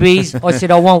 maybes. I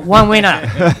said, I want one winner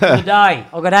today.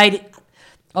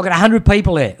 I got 100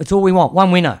 people there. That's all we want,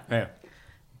 one winner. Yeah.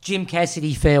 Jim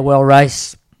Cassidy farewell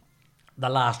race, the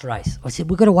last race. I said,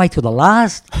 we've got to wait till the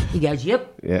last. He goes,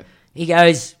 yep. Yeah. He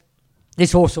goes,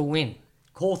 this horse will win.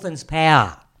 Cawthon's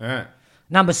Power, Yeah.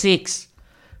 number 6.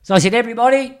 So I said,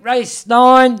 everybody, race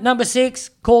 9, number 6,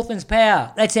 Cawthon's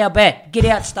Power. That's our bet. Get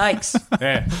out stakes.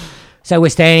 Yeah. So we're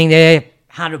standing there,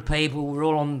 100 people. We're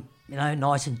all on,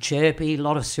 nice and chirpy, a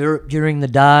lot of syrup during the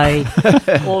day.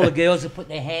 All the girls have put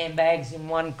their handbags in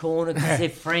one corner because they're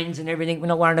friends and everything. We're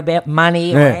not worrying about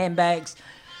money or Yeah. handbags.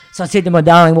 So I said to my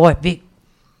darling wife, Vic,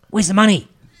 where's the money?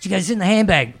 She goes, it's in the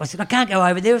handbag. I said, I can't go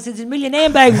over there. I said, there's a million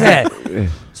handbags there.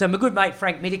 So my good mate,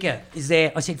 Frank Midica, is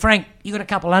there. I said, Frank, you got a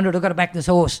couple hundred. I've got to back this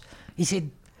horse. He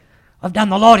said, I've done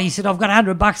the lot. He said, I've got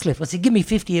 $100 left. I said, give me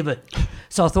 50 of it.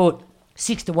 So I thought,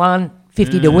 6-1,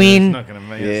 50 to win. It's not going to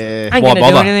mean Yeah. Ain't Why going to do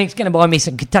bother? anything. It's going to buy me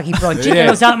some Kentucky Fried Chicken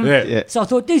Yeah, or something. yeah. Yeah. So I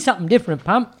thought, do something different,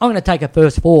 Pump. I'm going to take a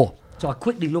first 4. So I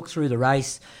quickly looked through the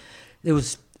race. There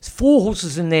was 4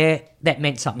 horses in there that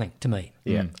meant something to me.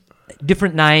 Yeah.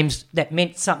 Different names that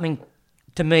meant something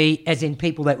to me, as in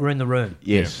people that were in the room.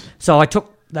 Yes. So I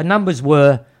took, the numbers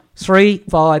were 3,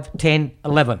 5, 10,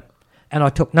 11. And I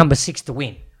took number 6 to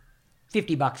win.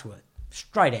 $50 worth.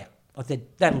 Straight out. I said,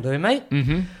 that'll do, mate.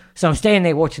 Mm-hmm. So I'm standing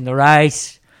there watching the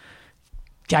race.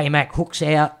 J-Mac hooks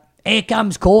out. Here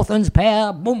comes Cawthon's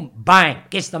Power. Boom, bang.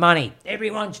 Gets the money.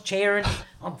 Everyone's cheering.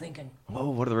 I'm thinking, Oh,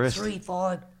 what are the rest? 3,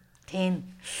 5,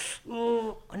 10.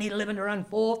 Oh, I need 11 to run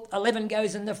 4th. 11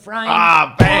 goes in the frame.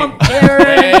 Ah, bang. I'm cheering.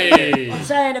 Hey. I'm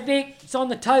saying to Vic, it's on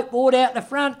the tote board out the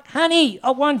front. Honey,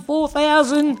 I won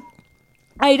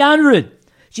 4,800.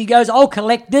 She goes, I'll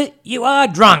collect it. You are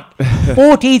drunk.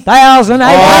 40,800.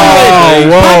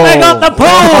 I got the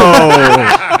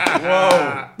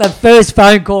pool. The first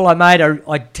phone call I made,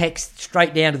 I text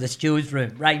straight down to the steward's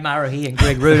room, Ray Murray and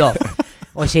Greg Rudolph.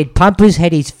 I said, Pumpers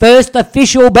had his first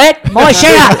official bet. My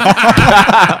shout.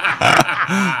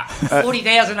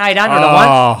 40,800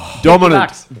 I won.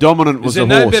 Dominant was Is there the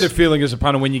no horse. better feeling as a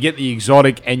punter when you get the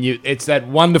exotic and it's that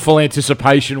wonderful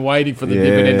anticipation waiting for the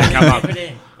dividend to come up?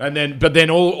 But then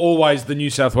always the New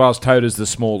South Wales tote is the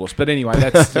smallest. But anyway,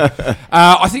 that's.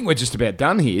 I think we're just about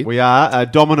done here. We are.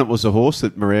 Dominant was the horse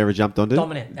that Moreira jumped onto.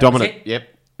 Dominant, that was it? Yep.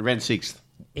 Ran 6th.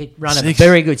 It ran a 6.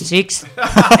 very good 6.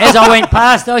 As I went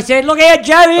past, I said, look out,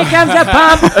 Joe, here comes a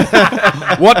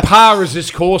pump. What par is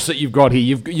this course that you've got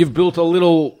here? You've built a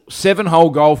little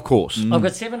 7-hole golf course. I've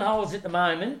got 7 holes at the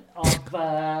moment. I've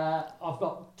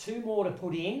got 2 more to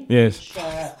put in, Yes. which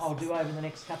I'll do over the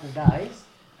next couple of days.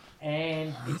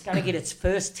 And it's going to get its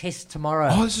first test tomorrow.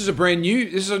 Oh, this is a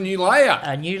new layout.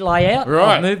 A new layout.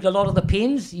 Right. I've moved a lot of the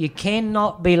pins. You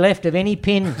cannot be left of any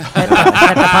pin at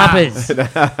the Pumpers.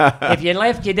 If you're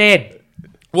left, you're dead.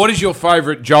 What is your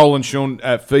favourite Joel and Sean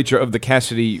feature of the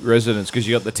Cassidy residence? Because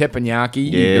you got the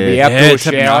teppanyaki, the outdoor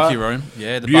shower, teppanyaki room.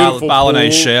 Yeah, the Beautiful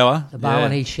Balinese pool. shower. The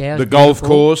Balinese shower. the golf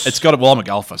course. It's got. Well, I'm a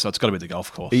golfer, so it's got to be the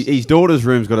golf course. His daughter's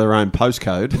room's got her own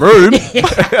postcode. Room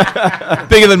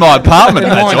bigger than my apartment.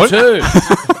 that mine joint.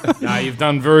 too. No, you've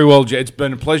done very well, Jed. It's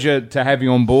been a pleasure to have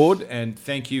you on board, and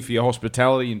thank you for your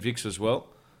hospitality and Vic's as well.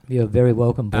 You're very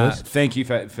welcome, boys. Thank you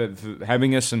for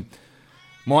having us, and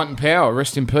might and power.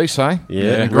 Rest in peace, eh?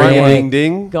 Yeah. great Ring, one. ding,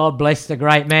 ding. God bless the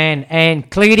great man. And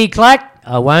clickety clack,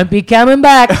 I won't be coming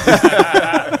back.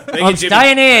 I'm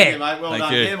staying here. Mate, well Thank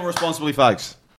done. you. Gamble responsibly, folks.